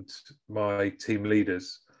undermined my team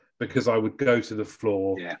leaders, because I would go to the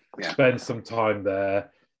floor, spend some time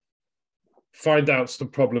there, find out some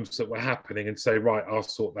problems that were happening and say, right, I'll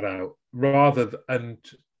sort that out. And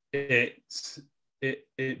it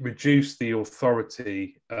reduced the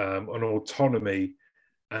authority and autonomy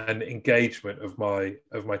and engagement of my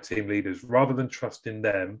team leaders. Rather than trusting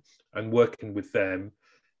them and working with them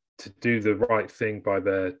to do the right thing by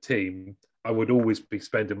their team, I would always be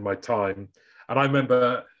spending my time. And I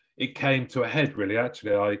remember it came to a head, really,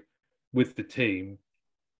 actually. With the team,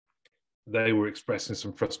 they were expressing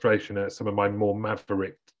some frustration at some of my more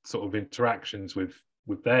maverick sort of interactions with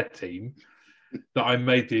their team, that I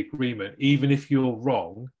made the agreement, even if you're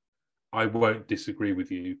wrong, I won't disagree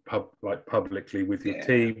with you publicly with your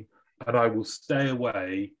team, and I will stay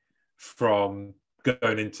away from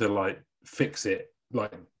going into like fix it,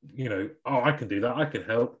 like, you know, oh, I can do that, I can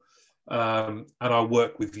help, and I'll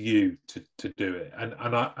work with you to do it. And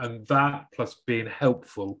that plus being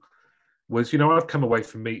helpful was, you know, I'd come away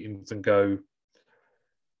from meetings and go,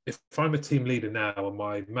 if I'm a team leader now and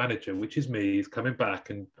my manager, which is me, is coming back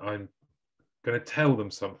and I'm going to tell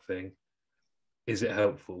them something, is it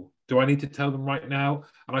helpful? Do I need to tell them right now?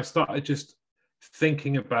 And I started just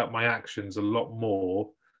thinking about my actions a lot more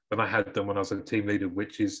than I had done when I was a team leader,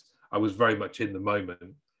 which is I was very much in the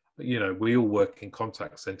moment. You know, we all work in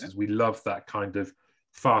contact centers. We love that kind of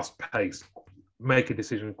fast pace, make a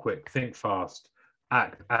decision quick, think fast,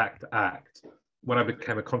 act, act, act. When I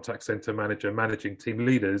became a contact center manager, managing team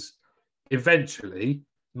leaders, eventually,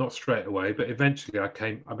 not straight away, but eventually I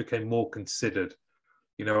became more considered.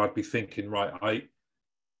 You know, I'd be thinking, right,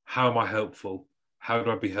 how am I helpful? How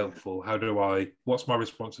do I be helpful? What's my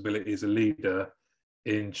responsibility as a leader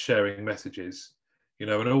in sharing messages? You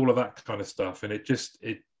know, and all of that kind of stuff. And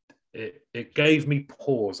it gave me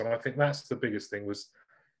pause. And I think that's the biggest thing, was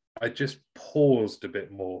I just paused a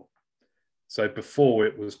bit more. So before,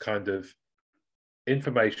 it was kind of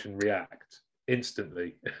information, react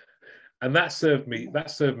instantly. And that served me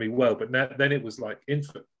well. But then it was like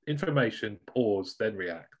information, pause, then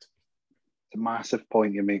react. It's a massive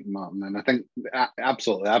point you're making, Martin, and I think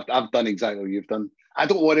absolutely, I've done exactly what you've done. I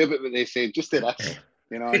don't worry about what they say, just do this,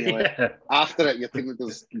 you know. And you're like, after it, your team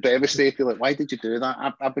was devastated. Like, why did you do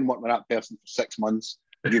that? I've been working with that person for 6 months.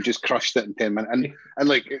 You've just crushed it in 10 minutes, and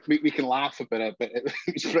like we can laugh about it, but it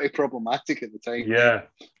was pretty problematic at the time. Yeah,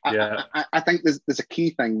 I think there's a key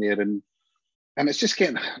thing there, and it's just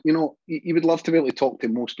getting, you know, you would love to be able to talk to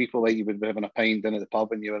most people like you would be having a pint in at the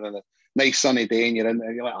pub, and you're in a nice sunny day and you're in there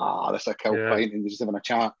and you're like, this is a cool pint, and you're just having a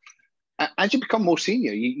chat. As you become more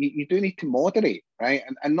senior, you do need to moderate, right?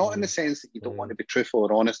 And not in the sense that you don't want to be truthful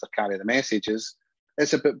or honest or carry the messages.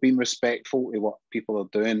 It's about being respectful to what people are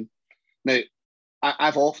doing. Now,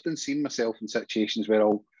 I've often seen myself in situations where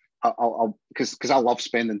I'll because I love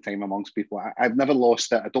spending time amongst people. I've never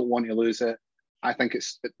lost it. I don't want to lose it. I think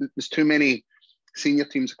there's too many senior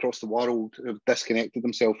teams across the world who have disconnected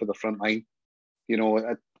themselves with the front line. You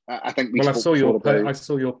know, I think I saw your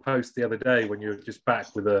post the other day when you were just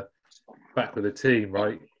back with a team,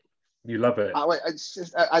 right? You love it.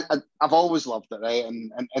 I've always loved it, right?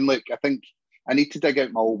 And look, I think I need to dig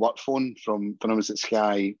out my old work phone from when I was at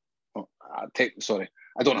Sky. Sorry,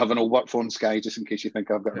 I don't have an old work phone, Sky, just in case you think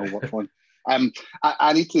I've got an old work phone.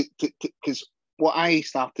 I need to because what I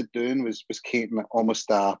started doing was keeping almost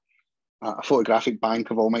a photographic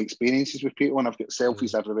bank of all my experiences with people, and I've got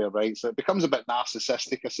selfies everywhere, right? So it becomes a bit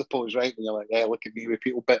narcissistic, I suppose, right? When you're like, yeah, look at me with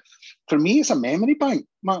people. But for me, it's a memory bank,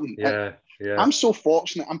 Martin. Yeah. I'm so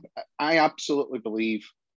fortunate. I absolutely believe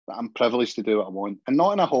that I'm privileged to do what I want, and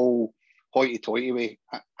not in a whole hoity-toity way.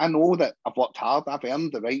 I know that I've worked hard. I've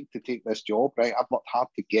earned the right to take this job, right? I've worked hard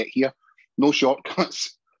to get here. No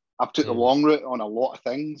shortcuts. I've took the long route on a lot of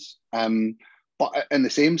things. But in the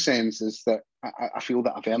same sense is that I feel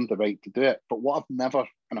that I've earned the right to do it. But what I've never,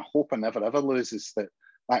 and I hope I never ever lose, is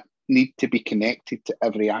that need to be connected to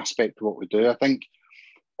every aspect of what we do. I think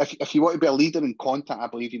if you want to be a leader in contact, I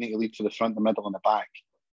believe you need to lead for the front, the middle, and the back.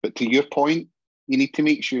 But to your point, you need to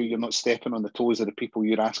make sure you're not stepping on the toes of the people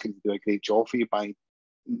you're asking to do a great job for you by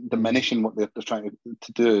diminishing what they're trying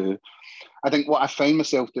to do. I think what I find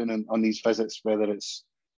myself doing on these visits, whether it's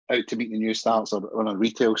out to meet the new starts or on a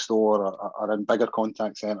retail store or in bigger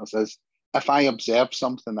contact centres, is if I observe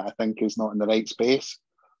something that I think is not in the right space,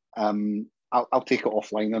 I'll take it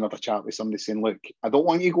offline and have a chat with somebody saying, look, I don't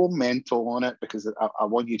want you to go mental on it, because I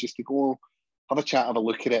want you just to go have a chat, have a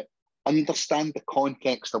look at it, understand the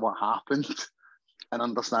context of what happened and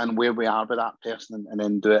understand where we are with that person, and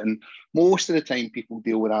then do it. And most of the time people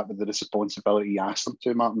deal with that with the responsibility you ask them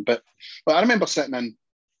to, Martin. But I remember sitting in,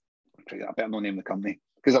 I better not name the company,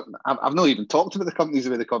 because I've not even talked about the companies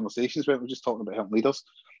the way the conversations went. We're just talking about helping leaders.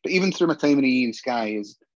 But even through my time in EE and Sky,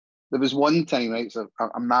 there was one time, right, so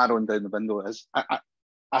I'm narrowing down the window, I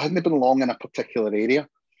hadn't been long in a particular area,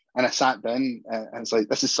 and I sat down and it's like,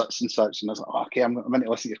 this is such and such, and I was like, oh, okay, I'm going to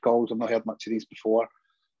listen to your calls. I've not heard much of these before.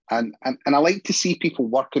 And I like to see people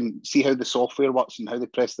work and see how the software works and how they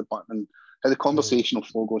press the button and how the conversational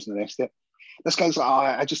flow goes and the rest of it. This guy's like,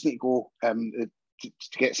 I just need to go to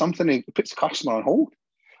get something. He puts the customer on hold.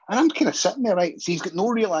 And I'm kind of sitting there, right? So he's got no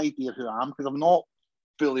real idea who I am, because I'm not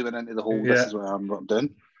fully went into the whole, this is what I'm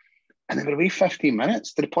doing. And they were away 15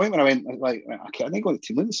 minutes, to the point where I went, like, okay, I need to go to the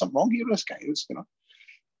team. There's something wrong here with this guy.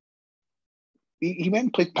 He went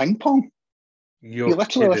and played ping pong. He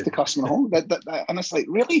literally left the customer home. And it's like,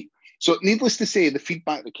 really? So needless to say, the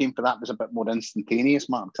feedback that came for that was a bit more instantaneous,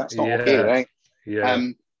 Mark. That's not okay, right? Yeah.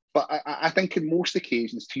 But I think in most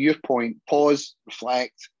occasions, to your point, pause,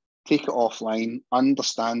 reflect, take it offline,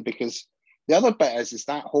 understand, because the other bit is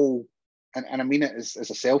that whole, and I mean it as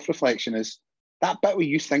a self-reflection, is that bit where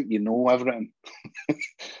you think you know everything,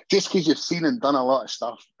 just because you've seen and done a lot of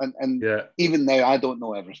stuff. And even now, I don't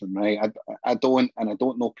know everything, right? I don't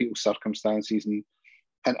know people's circumstances,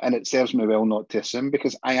 and it serves me well not to assume,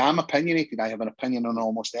 because I am opinionated. I have an opinion on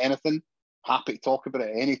almost anything. Happy to talk about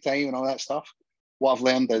it any time and all that stuff. What I've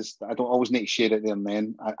learned is that I don't always need to share it there and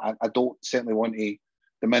then. I don't certainly want to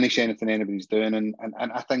diminish anything anybody's doing. And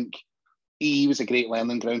I think EE was a great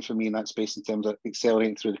learning ground for me in that space, in terms of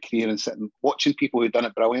accelerating through the career and sitting, watching people who'd done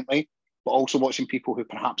it brilliantly, but also watching people who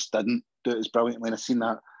perhaps didn't do it as brilliantly. And I've seen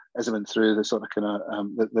that as I went through the sort of kind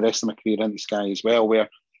of the rest of my career into Sky as well, where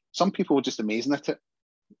some people were just amazing at it,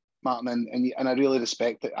 Martin, and I really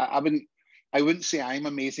respect it. I wouldn't say I'm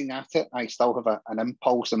amazing at it. I still have an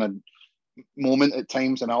impulse and a moment at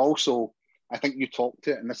times, and I think you talked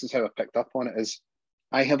to it, and this is how I picked up on it, is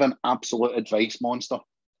I have an absolute advice monster.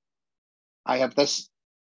 I have this.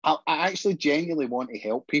 I actually genuinely want to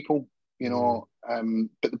help people, you know.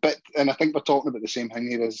 But and I think we're talking about the same thing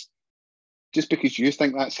here. Is just because you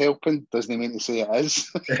think that's helping doesn't mean to say it is.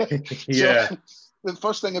 Yeah. So the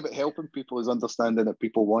first thing about helping people is understanding that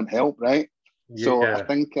people want help, right? Yeah. So I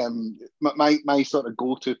think my sort of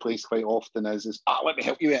go-to place quite often is let me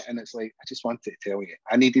help you with it. And it's like, I just wanted to tell you,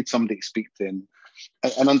 I needed somebody to speak to,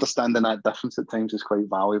 and understanding that difference at times is quite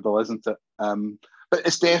valuable, isn't it? But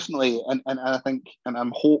it's definitely, and I think, and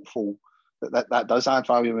I'm hopeful that does add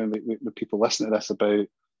value when people listen to this about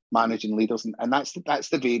managing leaders, and that's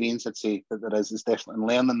the variance I'd say that there is definitely in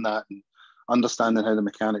learning that and understanding how the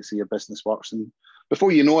mechanics of your business works. And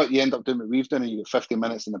before you know it, you end up doing what we've done, and you get 50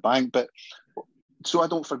 minutes in the bank. But so I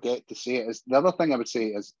don't forget to say it, is the other thing I would say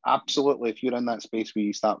is absolutely, if you're in that space where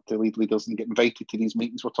you start to lead leaders and get invited to these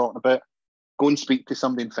meetings we're talking about, go and speak to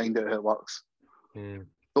somebody and find out how it works.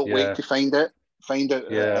 Don't wait to find out how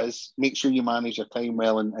it is. Make sure you manage your time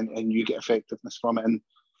well, and you get effectiveness from it. And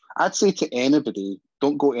I'd say to anybody,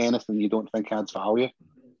 don't go to anything you don't think adds value,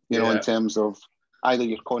 you know, in terms of either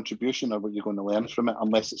your contribution or what you're going to learn from it,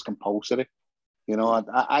 unless it's compulsory. You know,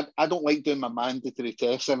 I don't like doing my mandatory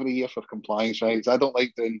tests every year for compliance, right? I don't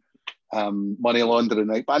like doing money laundering,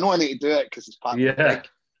 right? But I know I need to do it because it's part of the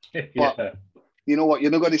gig. But you know what?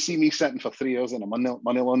 You're not going to see me sitting for 3 hours in a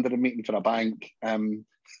money laundering meeting for a bank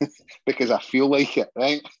because I feel like it,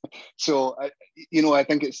 right? So, you know, I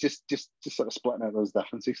think it's just sort of splitting out those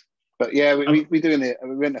differences. But yeah, we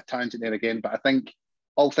went a tangent there again, but I think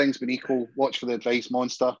all things being equal, watch for the advice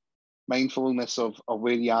monster, mindfulness of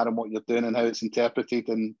where you are and what you're doing and how it's interpreted.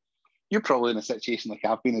 And you're probably in a situation like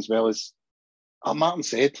I've been as well, as, Martin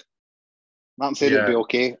said it'd be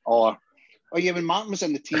okay. Or, yeah, when Martin was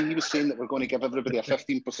in the team, he was saying that we're going to give everybody a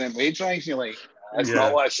 15% wage rise. And you're like, that's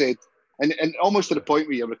not what I said. And almost to the point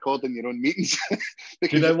where you're recording your own meetings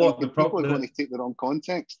because you know what? People are going to take the wrong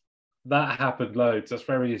context. That happened loads. That's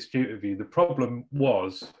very astute of you. The problem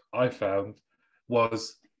I found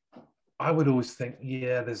was I would always think,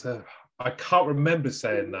 I can't remember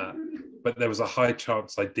saying that, but there was a high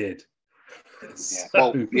chance I did.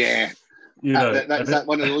 You know, that's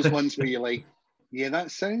one of those ones where you're like, yeah,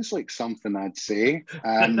 that sounds like something I'd say.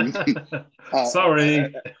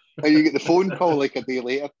 Sorry. And you get the phone call like a day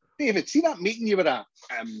later. David, see that meeting you were at?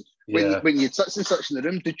 When you had such and such in the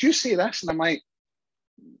room, did you say this? And I'm like,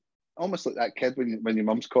 almost like that kid when your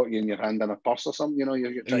mum's caught you in your hand in a purse or something, you know,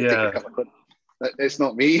 you're trying to take a couple of quid. It's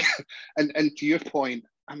not me. and to your point,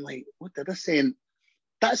 I'm like, what did I say? And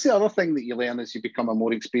that's the other thing that you learn as you become a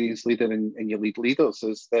more experienced leader and you lead leaders,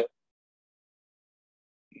 is that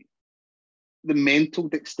the mental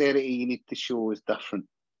dexterity you need to show is different.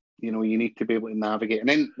 You know, you need to be able to navigate. And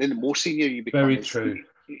then the more senior you become, very true.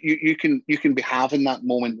 You can be having that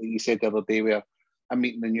moment that you said the other day where I'm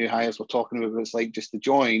meeting the new hires, we're talking about what it's like just to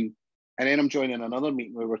join. And then I'm joining another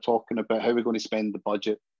meeting where we're talking about how we're going to spend the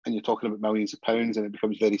budget, and you're talking about millions of pounds, and it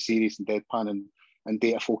becomes very serious and deadpan and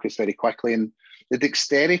data focused very quickly. And the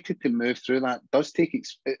dexterity to move through that does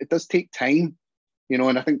take time, you know.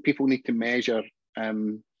 And I think people need to measure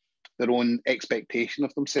their own expectation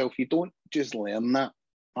of themselves. You don't just learn that.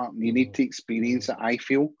 You need to experience it, I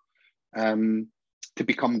feel, to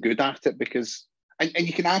become good at it. Because and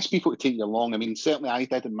you can ask people to take you along. I mean, certainly I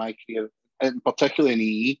did in my career, and particularly in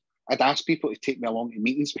EE. I'd ask people to take me along to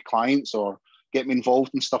meetings with clients or get me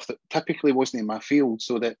involved in stuff that typically wasn't in my field,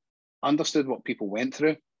 so that I understood what people went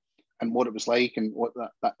through and what it was like and what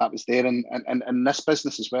that was there. And in this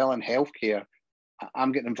business as well, in healthcare,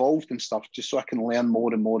 I'm getting involved in stuff just so I can learn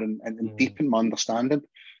more and more and deepen my understanding.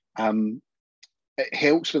 It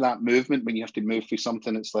helps with that movement when you have to move through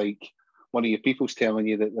something. It's like one of your people's telling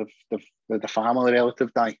you that the family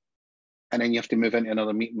relative died. And then you have to move into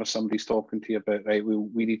another meeting where somebody's talking to you about, right,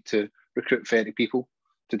 we need to recruit 30 people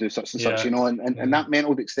to do such and such, Yeah. you know, and that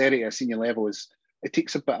mental dexterity at senior level it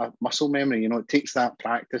takes a bit of muscle memory, you know, it takes that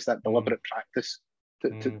practice, that deliberate practice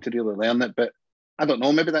to really learn it. But I don't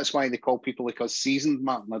know, maybe that's why they call people like us seasoned,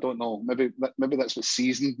 Martin. I don't know. Maybe that's what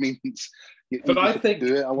seasoned means. But I think,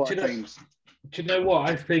 do it a lot of times. Do you know what?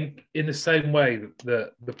 I think in the same way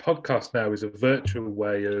that the podcast now is a virtual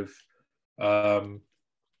way of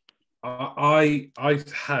I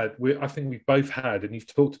think we both had, and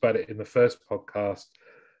you've talked about it in the first podcast,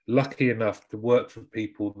 lucky enough to work for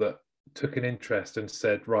people that took an interest and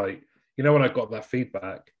said, right, you know, when I got that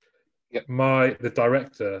feedback, yep. the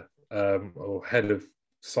director or head of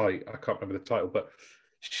site, I can't remember the title, but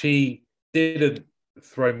she didn't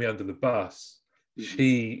throw me under the bus.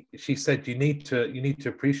 Mm-hmm. She said, you need to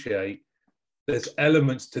appreciate there's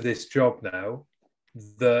elements to this job now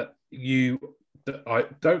that I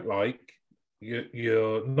don't like,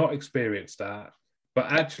 you're not experienced at,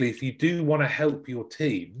 but actually if you do want to help your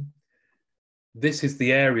team, this is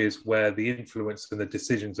the areas where the influence and the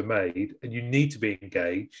decisions are made, and you need to be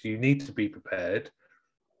engaged, you need to be prepared.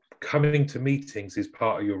 Coming to meetings is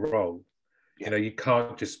part of your role. Yeah. You know, you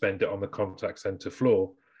can't just spend it on the contact center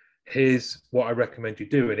floor. Here's what I recommend you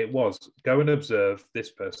do. And it was, go and observe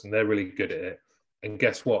this person, they're really good at it. And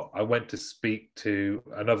guess what? I went to speak to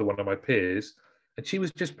another one of my peers, and she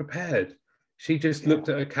was just prepared. She just looked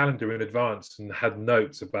at her calendar in advance and had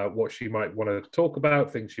notes about what she might want to talk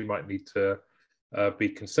about, things she might need to be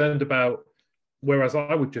concerned about. Whereas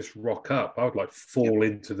I would just rock up. I would like fall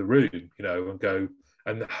into the room, you know, and go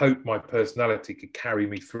and hope my personality could carry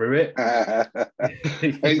me through it.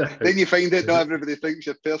 Then you find out not everybody thinks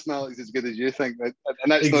your personality is as good as you think. And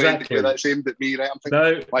that's exactly. That's aimed at me, right? I'm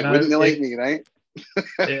thinking, wouldn't they like me, right?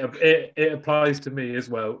 it applies to me as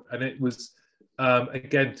well. And it was,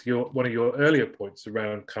 again, to one of your earlier points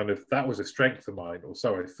around kind of, that was a strength of mine, or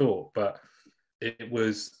so I thought, but it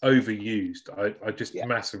was overused. I just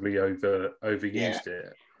massively overused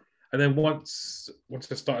it. And then once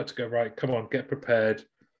I started to go, right, come on, get prepared.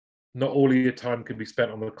 Not all of your time can be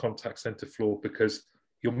spent on the contact center floor because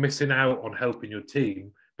you're missing out on helping your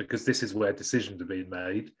team, because this is where decisions are being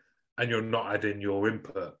made and you're not adding your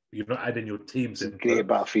input. You're not adding your team's input. Great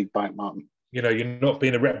about feedback, Martin. You know, you're not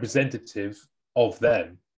being a representative of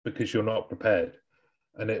them because you're not prepared.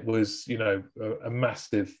 And it was, you know, a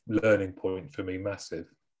massive learning point for me, massive.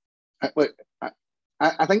 Look,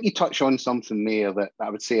 I think you touch on something there that I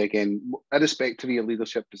would say again, irrespective of your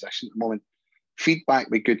leadership position at the moment, feedback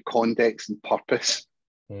with good context and purpose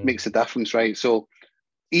makes a difference, right? So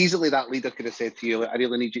easily that leader could have said to you, I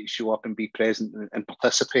really need you to show up and be present and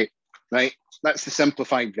participate, right? That's the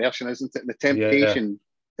simplified version, isn't it? And the temptation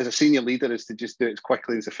as a senior leader is to just do it as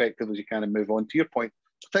quickly, as effectively as you can and move on. To your point,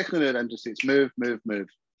 particularly in our industry, it's move.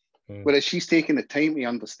 Whereas she's taking the time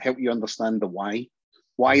to help you understand the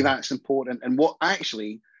why that's important, and what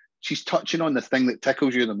actually she's touching on the thing that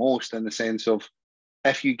tickles you the most, in the sense of,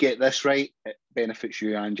 if you get this right, it benefits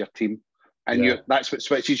you and your team. And that's what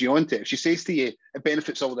switches you on to it. If she says to you, it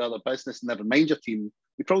benefits all the other business and never mind your team,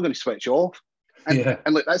 you're probably going to switch off. And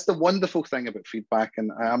look, that's the wonderful thing about feedback.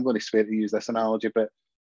 And I'm going to swear to use this analogy, but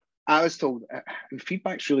I was told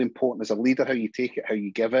feedback's really important as a leader, how you take it, how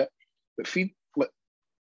you give it. But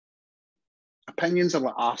opinions are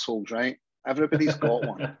like assholes, right? Everybody's got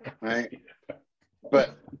one, right?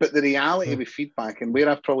 But the reality with feedback, and where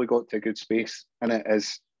I've probably got to a good space in it,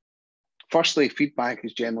 is, firstly, feedback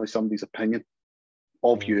is generally somebody's opinion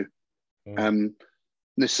of you. Now,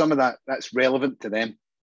 some of that's relevant to them.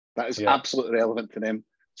 That is absolutely relevant to them.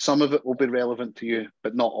 Some of it will be relevant to you,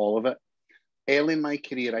 but not all of it. Early in my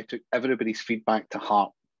career, I took everybody's feedback to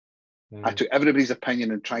heart. I took everybody's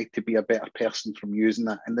opinion and tried to be a better person from using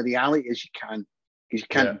that. And the reality is you can't, because you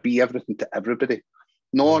can't be everything to everybody.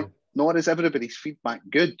 Nor is everybody's feedback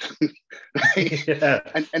good.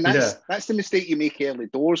 Right? And that's the mistake you make early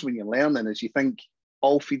doors when you're learning, is you think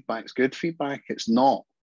all feedback's good feedback. It's not.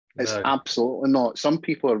 It's absolutely not. Some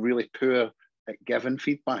people are really poor at giving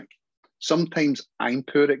feedback. Sometimes I'm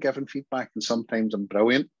poor at giving feedback, and sometimes I'm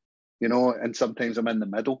brilliant, you know, and sometimes I'm in the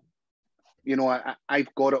middle. You know,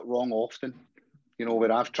 I've got it wrong often, you know,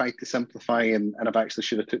 where I've tried to simplify and I've actually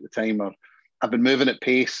should have took the time, or I've been moving at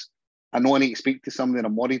pace. I know I need to speak to somebody and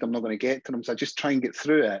I'm worried I'm not going to get to them. So I just try and get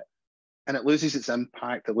through it, and it loses its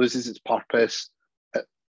impact. It loses its purpose.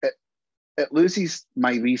 It loses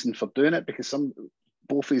my reason for doing it, because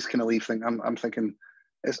both of these kind of leave thing. I'm thinking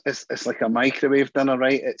it's like a microwave dinner,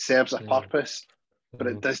 right? It serves a purpose, but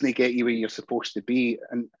it doesn't get you where you're supposed to be.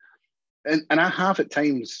 And I have at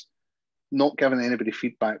times not given anybody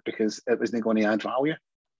feedback because it wasn't going to add value.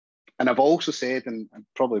 And I've also said, and I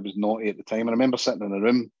probably was naughty at the time, I remember sitting in a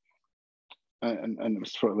room and it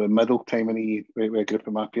was sort of the middle time in the with a group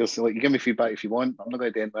of my peers. So like, you give me feedback if you want, but I'm not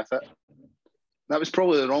going to do anything with it. That was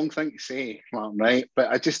probably the wrong thing to say, Martin, right? But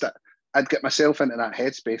I'd get myself into that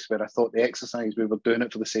headspace where I thought the exercise, we were doing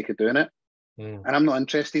it for the sake of doing it. And I'm not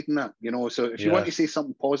interested in that, you know. So if you want to say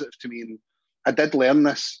something positive to me, and I did learn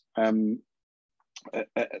this in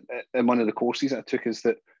one of the courses I took, is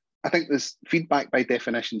that I think this feedback by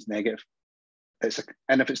definition is negative.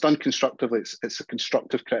 And if it's done constructively, it's a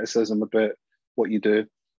constructive criticism about what you do.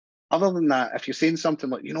 Other than that, if you're saying something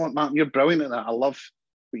like, you know what, Martin, you're brilliant at that, I love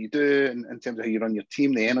what you do in terms of how you run your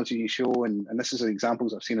team, the energy you show, and this is the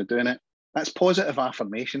examples I've seen of doing it. That's positive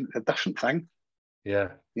affirmation. It's a different thing. Yeah.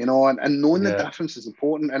 You know, and knowing the difference is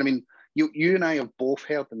important. And I mean, you and I have both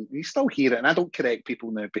heard, and you still hear it, and I don't correct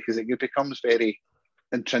people now because it becomes very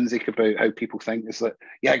intrinsic about how people think. It's like,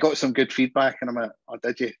 yeah, I got some good feedback, and I'm like, oh,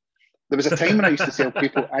 did you? There was a time when I used to tell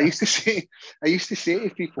people, I used to say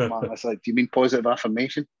to people, Martin, I was like, do you mean positive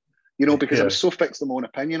affirmation? You know, because I was so fixed in my own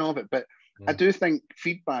opinion of it. But I do think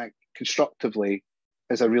feedback constructively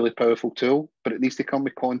is a really powerful tool, but it needs to come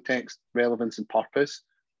with context, relevance, and purpose.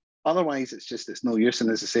 Otherwise, it's no use.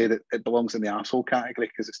 And as I say, that it belongs in the arsehole category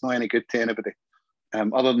because it's not any good to anybody,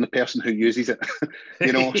 other than the person who uses it.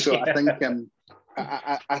 You know, so I think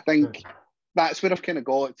I think that's where I've kind of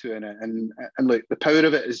got to in it. And look, the power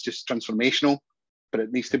of it is just transformational, but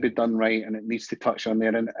it needs to be done right, and it needs to touch on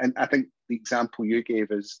there. And I think the example you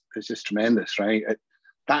gave is just tremendous, right?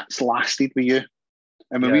 That's lasted with you.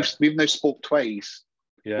 I mean, we've now spoke twice.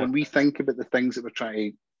 Yeah. When we think about the things that we're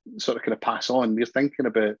trying to sort of kind of pass on, we're thinking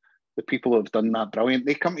about the people who have done that brilliant.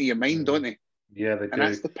 They come to your mind, don't they? Yeah, they do. And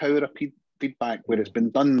that's the power of feedback, where it's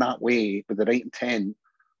been done that way with the right intent.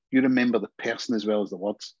 You remember the person as well as the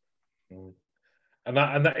words. And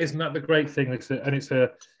that isn't that the great thing? It's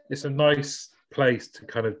a nice place to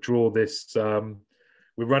kind of draw this. We're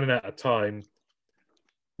running out of time.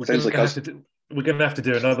 Sounds like us. We're going to have to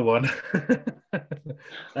do another one.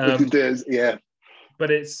 Yeah.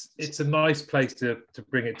 But it's a nice place to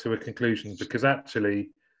bring it to a conclusion, because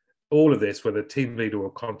actually all of this, whether team leader or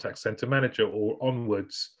contact center manager or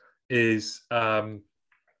onwards, is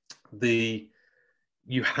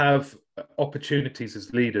you have opportunities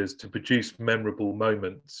as leaders to produce memorable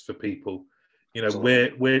moments for people. You know,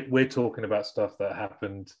 we're talking about stuff that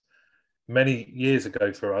happened many years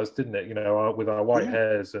ago for us, didn't it? You know, with our white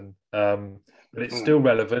hairs, and but it's still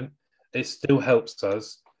relevant. It still helps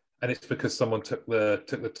us, and it's because someone took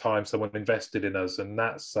the time, someone invested in us, and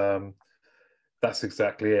that's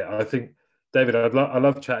exactly it. I think, David, I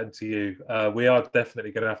love chatting to you. We are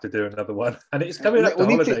definitely going to have to do another one, and it's coming up to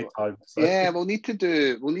holiday time. So. Yeah, we'll need to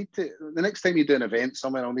the next time you do an event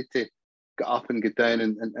somewhere, I'll need to get up and get down,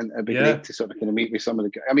 and it'd be great to sort of kind of meet with some of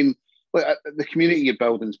the. I mean, look, the community you're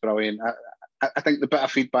building is brilliant. I think the bit of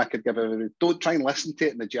feedback I'd give everybody: don't try and listen to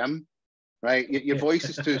it in the gym. Right, your voice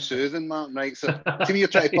is too soothing, Martin. Right, so see, you're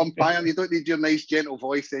trying to pump iron, you don't need your nice, gentle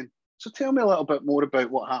voice in. So tell me a little bit more about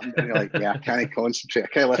what happened. And you're like, yeah, I can't concentrate. I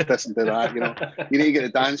can't lift this and do that. You know, you need to get the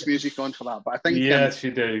dance music on for that. But I think yes, you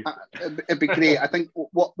do. It'd be great. I think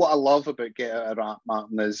what I love about Get Out of Rap,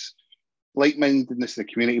 Martin, is like-mindedness in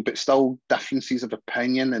the community, but still differences of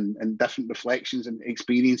opinion and different reflections and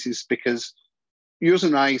experiences, because yours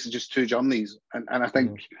and I's are just two journeys, and I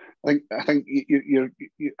think you're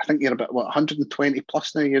about 120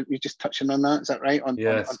 plus now. You're just touching on that. Is that right? On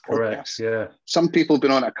correct. Yeah. Some people have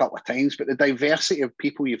been on it a couple of times, but the diversity of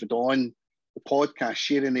people you've had on the podcast,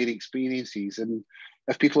 sharing their experiences, and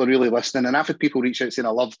if people are really listening, and I've had people reach out saying,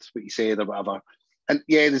 "I loved what you said," or whatever. And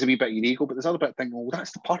yeah, there's a wee bit of your ego, but there's other bit of thinking, well,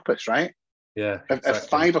 that's the purpose, right? Yeah. Exactly. If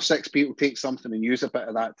 5 or 6 people take something and use a bit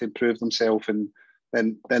of that to improve themselves, and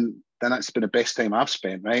then that's been the best time I've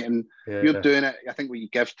spent, right? And you're doing it. I think what you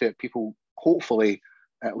give to it, people, hopefully,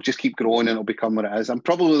 it will just keep growing and it'll become what it is. I'm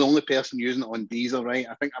probably the only person using it on diesel, right?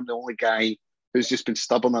 I think I'm the only guy who's just been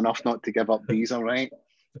stubborn enough not to give up diesel, right?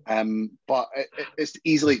 But it's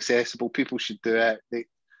easily accessible. People should do it.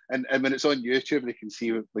 And when it's on YouTube, they can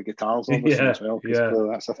see the guitars obviously as well, because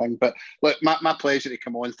that's the thing. But look, my pleasure to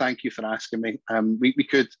come on. Thank you for asking me.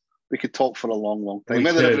 We could talk for a long, long time.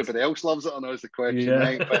 Whether everybody else loves it or not is the question,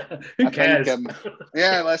 right? But who cares?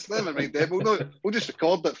 Let's never mind them. We'll just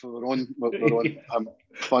record it for our own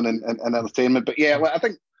fun and entertainment. But yeah, well, I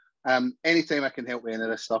think anytime I can help with any of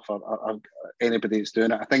this stuff, or anybody that's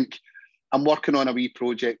doing it, I think I'm working on a wee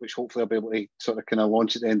project which hopefully I'll be able to sort of kind of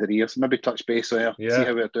launch at the end of the year. So maybe touch base there, see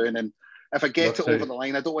how we're doing, and if I get it over the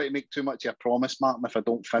line, I don't want to make too much of a promise, Martin, if I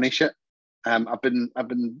don't finish it.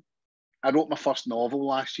 I wrote my first novel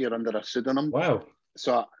last year under a pseudonym. Wow.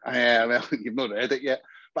 So, well, you've not read it yet.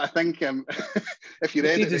 But I think if you're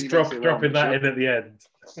you editing, just you might say, dropping that in at the end.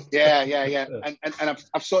 Yeah. And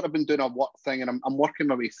I've sort of been doing a what thing, and I'm working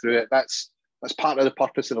my way through it. That's part of the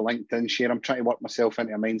purpose of the LinkedIn share. I'm trying to work myself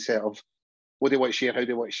into a mindset of what do I want to share, how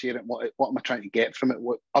do I want to share it, what am I trying to get from it?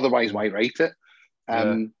 Otherwise, why write it?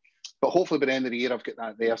 But hopefully by the end of the year, I've got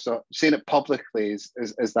that there. So saying it publicly is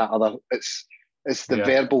that other. It's the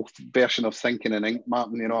verbal version of thinking in ink,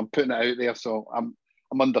 Martin. You know, I'm putting it out there, so I'm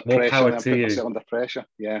under More pressure. power I'm to putting you. myself under pressure.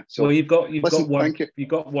 Yeah. So well, you've got one. Thank you. You've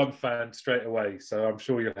got one fan straight away, so I'm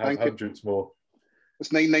sure you'll have hundreds more. It's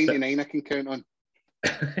 $9.99 I can count on.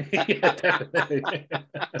 Yeah, definitely.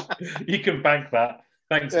 You can bank that.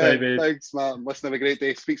 Thanks, David. Thanks, Martin. Listen, have a great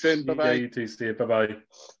day. Speak soon. Bye bye. Yeah, you too. See you. Bye bye.